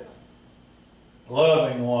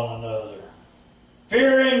 Loving one another.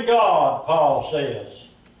 Fearing God, Paul says.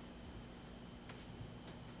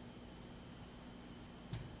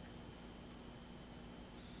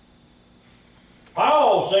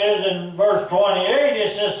 Paul says in verse 28, it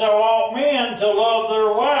says, so ought men to love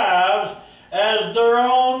their wives as their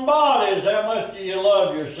own bodies. How much do you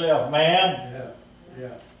love yourself, man?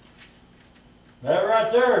 That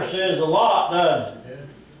right there says a lot, doesn't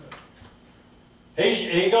it?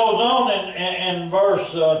 He goes on in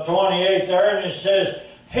verse 28 there, and it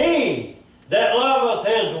says, he that loveth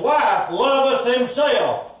his wife loveth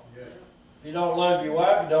himself. If you don't love your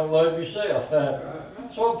wife, you don't love yourself.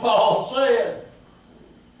 That's what Paul said.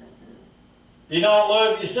 You don't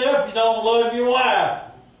love yourself, you don't love your wife.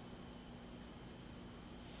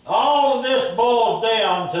 All of this boils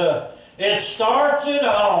down to, it starts at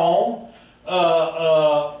home,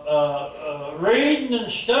 reading and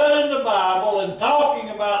studying the Bible and talking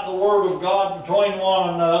about the Word of God between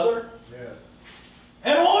one another.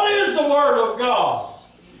 And what is the Word of God?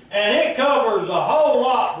 And it covers a whole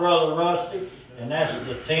lot, Brother Rusty, and that's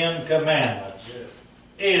the 10 Commandments.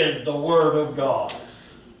 Is the Word of God.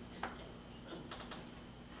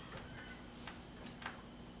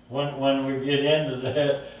 When we get into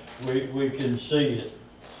that, we can see it.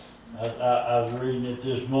 I was reading it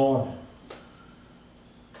this morning.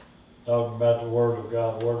 Talking about the Word of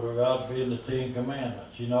God. The Word of God being the 10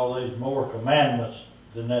 Commandments. You know, there's more commandments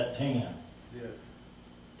than that 10.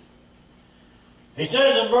 He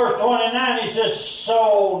says in verse 29, he says,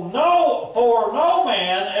 for no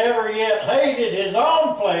man ever yet hated his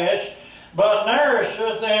own flesh, but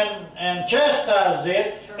nourisheth and chastises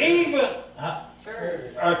it, even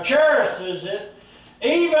or cherishes it,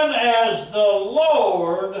 even as the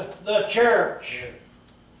Lord the church.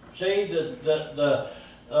 See, the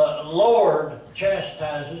Lord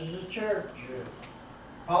chastises the church.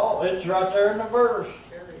 Oh, it's right there in the verse.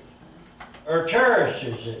 Or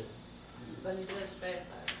cherishes it. But he does chastise.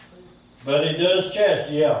 But he does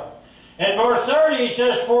chastise, yeah. In verse 30 he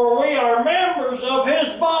says, for we are members of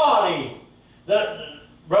his body.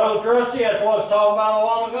 Brother Trusty, that's what I was talking about a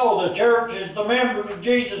while ago. The church is the members of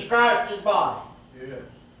Jesus Christ's body.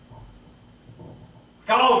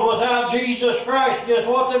 Because without Jesus Christ, guess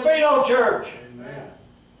what? There'd be no church. Amen.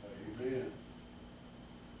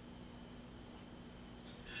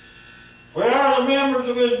 We are the members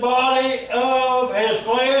of his body, of his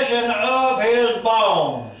flesh, and of his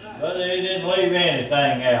bones. But he didn't leave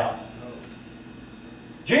anything out.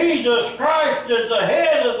 Jesus Christ is the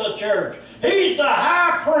head of the church. He's the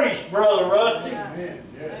high priest, Brother Rusty. Amen.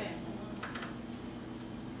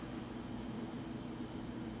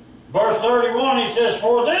 Verse 31, he says,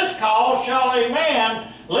 for this cause shall a man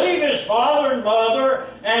leave his father and mother,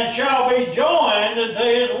 and shall be joined unto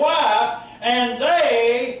his wife, and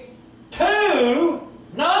they two,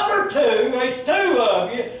 number two, there's two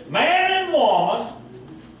of you, man and woman,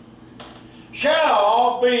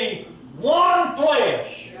 shall be one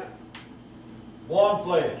flesh. One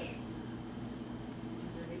flesh.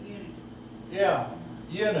 Yeah,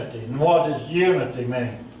 unity. And what does unity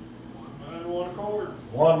mean? One mind, one accord.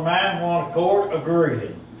 One mind, one accord,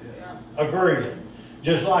 agreed. Agreed.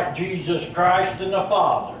 Just like Jesus Christ and the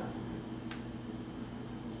Father.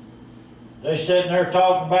 They sitting there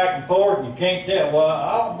talking back and forth, and you can't tell. Well,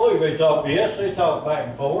 I don't believe they talk. Yes, they talk back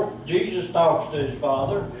and forth. Jesus talks to his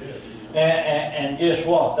Father. And guess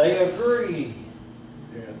what? They agree.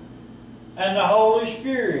 And the Holy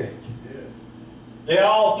Spirit. They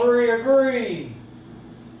all three agree.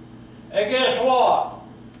 And guess what?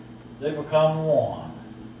 They become one.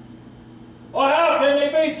 Well, how can they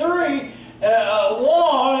be three?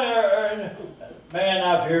 One, Man,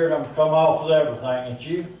 I've heard them come off with everything, ain't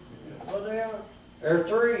you? Well, they're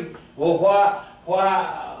three. Well,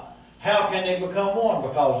 how can they become one?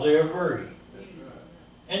 Because they agree.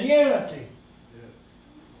 In unity.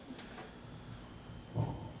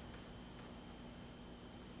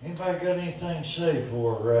 Anybody got anything to say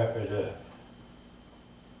before I wrap it up?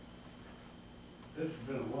 This has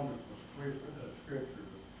been a wonderful scripture,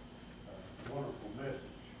 a wonderful message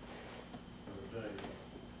for the day.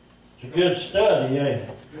 It's a good study, ain't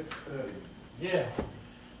it? Good study. Yeah.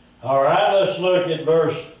 All right, let's look at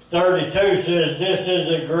verse 32. Says, this is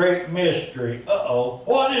a great mystery. Uh-oh.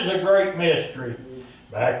 What is a great mystery?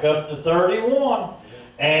 Back up to 31.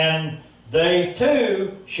 And they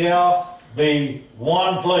two shall be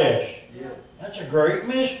one flesh. That's a great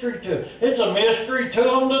mystery to them. It's a mystery to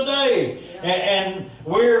them today. And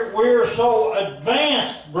we're so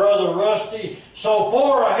advanced, Brother Rusty, so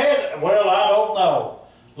far ahead. Well, I don't know.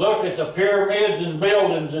 Look at the pyramids and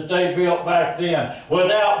buildings that they built back then.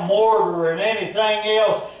 Without mortar and anything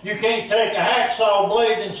else, you can't take a hacksaw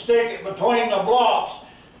blade and stick it between the blocks.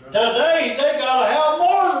 Today, they got to have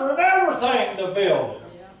mortar and everything to build it.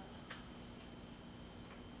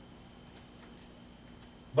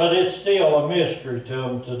 But it's still a mystery to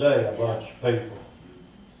them today, a bunch of people.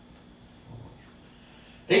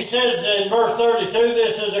 He says in verse 32,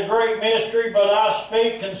 this is a great mystery, but I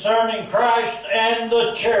speak concerning Christ and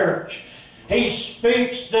the church. He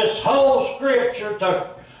speaks this whole scripture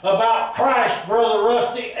about Christ, Brother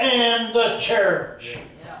Rusty, and the church.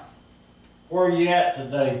 Yeah. Where are you at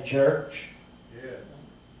today, church?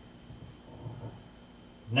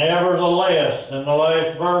 Nevertheless, in the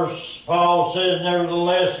last verse, Paul says,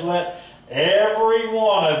 nevertheless, let every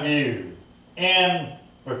one of you in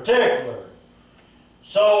particular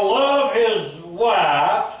so love his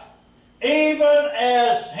wife even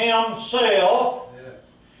as himself,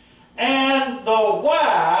 and the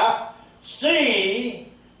wife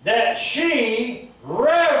see that she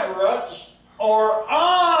reverence or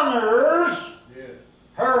honors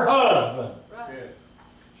her husband.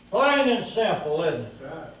 Plain and simple, isn't it?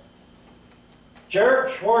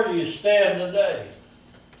 Church, where do you stand today?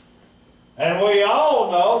 And we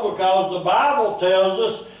all know, because the Bible tells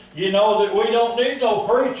us, you know, that we don't need no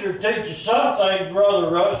preacher to teach us some things, Brother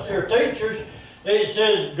Rusty, or teachers. It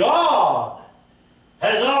says God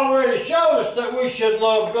has already showed us that we should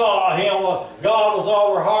love God with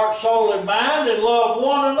all our heart, soul, and mind, and love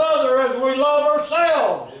one another as we love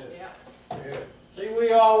ourselves. See,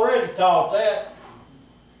 we already taught that.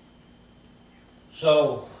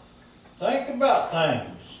 So, think about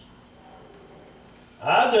things.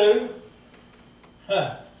 I do.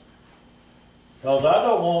 Because I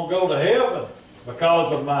don't want to go to heaven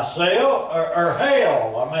because of myself, or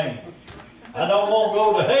hell, I mean. I don't want to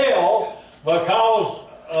go to hell because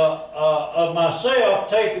of myself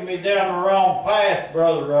taking me down the wrong path,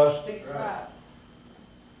 Brother Rusty. Right.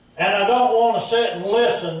 And I don't want to sit and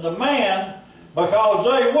listen to man because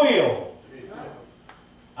they will.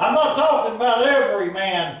 I'm not talking about every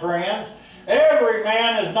man, friends. Every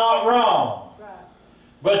man is not wrong. Right.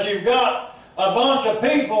 But you've got a bunch of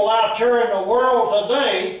people out here in the world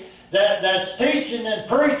today that's teaching and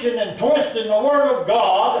preaching and twisting the Word of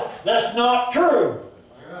God that's not true.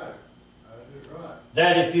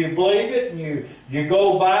 That if you believe it and you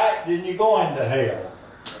go by it, then you go into hell.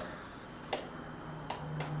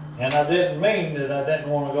 And I didn't mean that I didn't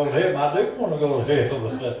want to go to heaven. I do want to go to hell,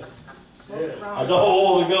 but I don't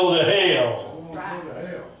want to go to hell.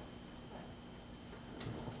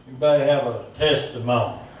 Anybody have a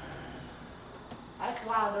testimony? That's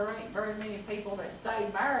why there ain't very many people that stay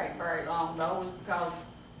married very long, though, is because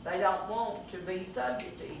they don't want to be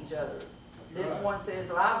subject to each other. This one says,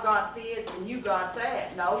 well, I've got this and you got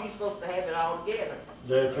that. No, you're supposed to have it all together.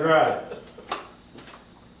 That's right.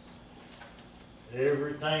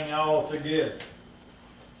 Everything all together.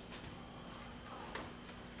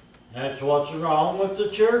 That's what's wrong with the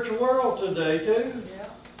church world today, too. Yeah.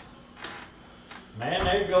 Man,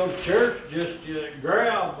 they go to church just to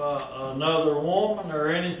grab another woman or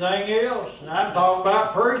anything else. And I'm talking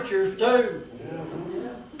about preachers, too.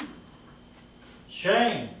 Yeah.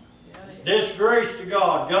 Shame. Yeah, yeah. Disgrace to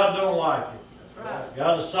God. God don't like it. Right.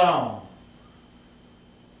 Got a song.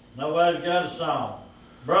 Nobody's got a song.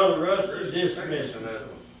 Brother Rusty, dismiss it.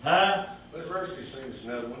 Huh? Let Rusty sing us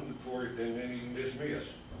another one before then you can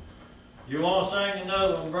dismiss. You want to sing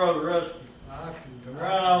another one, Brother Rusty? Come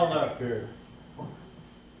right on up here.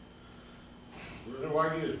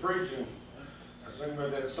 While you was preaching, I Sing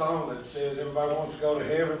about that song that says everybody wants to go to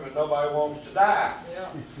heaven, but nobody wants to die.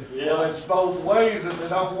 Yeah. Well, it's both ways that they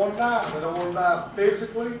don't want to die. They don't want to die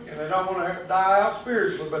physically, and they don't want to die out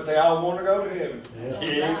spiritually, but they all want to go to heaven. Yeah.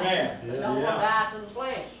 Amen. They don't want to Yeah. die to the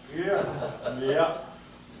flesh. Yeah. Yeah.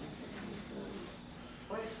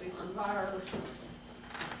 Fleshly desires.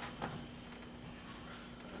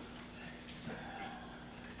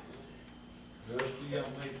 Rusty, you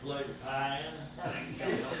want me to play the piano?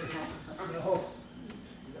 No.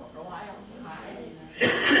 You don't know how else to hide.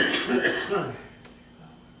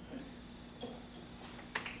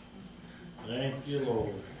 Thank you,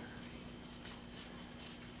 Lord.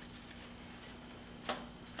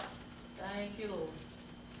 Thank you, Lord.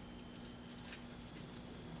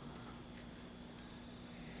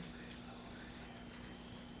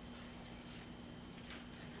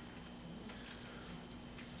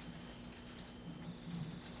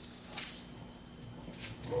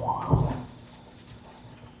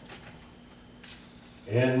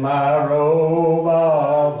 In my robe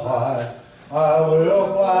of white, I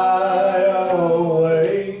will fly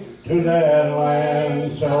away to that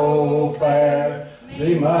land so fair.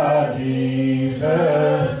 See my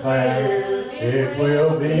Jesus there. It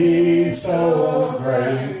will be so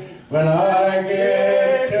great when I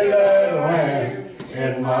get to that land.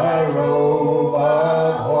 In my robe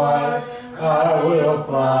of white, I will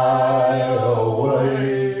fly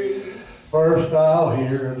away. First I'll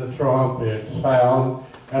hear the trumpet sound,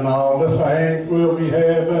 and all the saints will be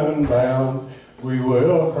heaven bound. We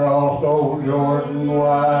will cross old Jordan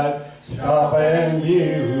wide, stop and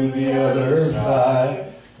view the other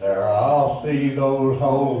side. There I'll see those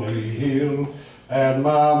holy hills, and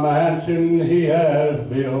my mansion he has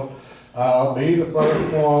built. I'll be the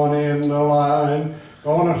first one in the line,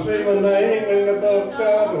 gonna see my name in the book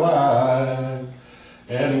of life.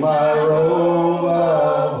 In my robe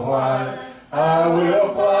of white, I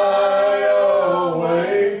will fly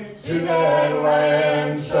away to that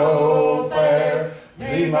land so fair.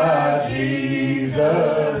 Be my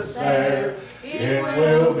Jesus there. It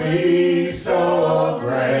will be so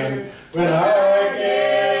grand when I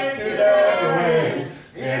get to that land.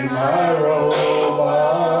 In my robe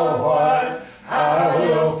of white, I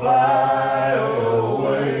will fly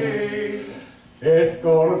away. It's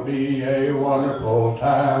gonna be a wonderful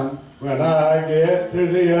time when I get to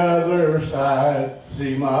the other side.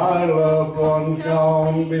 See my loved ones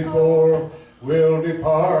gone before, we'll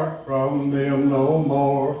depart from them no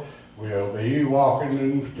more. We'll be walking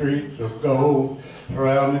in streets of gold,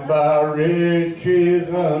 surrounded by riches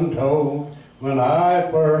untold. When I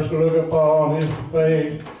first look upon his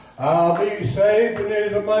face, I'll be safe in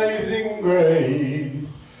his amazing grace.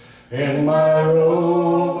 In my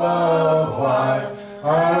robe of white,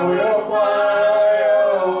 I will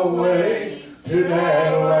fly away to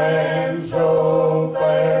that land so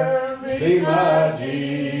fair. See my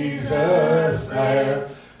Jesus there.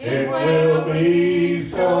 It will be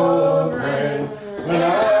so grand when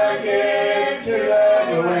I get to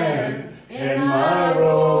that land. In my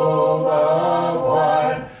robe of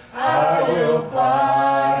white, I will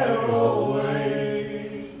fly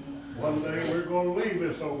away. One day we're gonna leave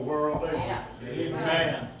this old world, ain't Yeah. we?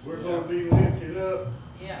 Amen. We're gonna be lifted up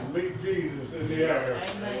Yeah. and meet Jesus in the air.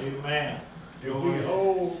 Amen. Amen. If we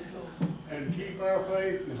hold and keep our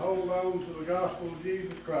faith and hold on to the gospel of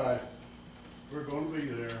Jesus Christ, we're gonna be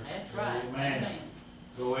there. That's right. Amen. Amen.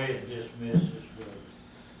 Go ahead and dismiss this, brother.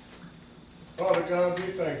 Father God,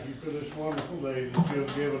 we thank you for this wonderful day that you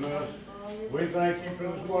have given us. We thank you for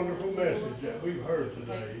this wonderful message that we've heard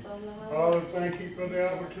today. Father, thank you for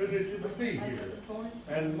the opportunity to be here.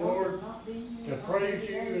 And Lord, to praise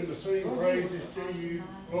you and to sing praises to you.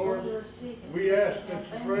 Lord, we ask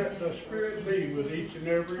that the Spirit be with each and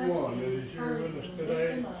every one that is here with us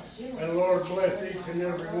today. And Lord, bless each and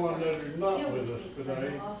every one that is not with us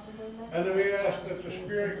today. And then we ask that the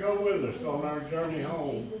Spirit go with us on our journey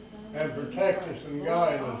home and protect us and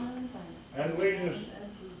guide us and lead us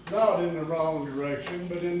not in the wrong direction,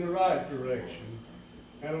 but in the right direction.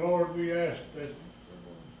 And Lord, we ask that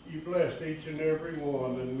you bless each and every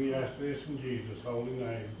one, and we ask this in Jesus' holy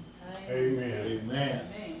name. Amen. Amen.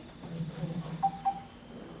 Amen.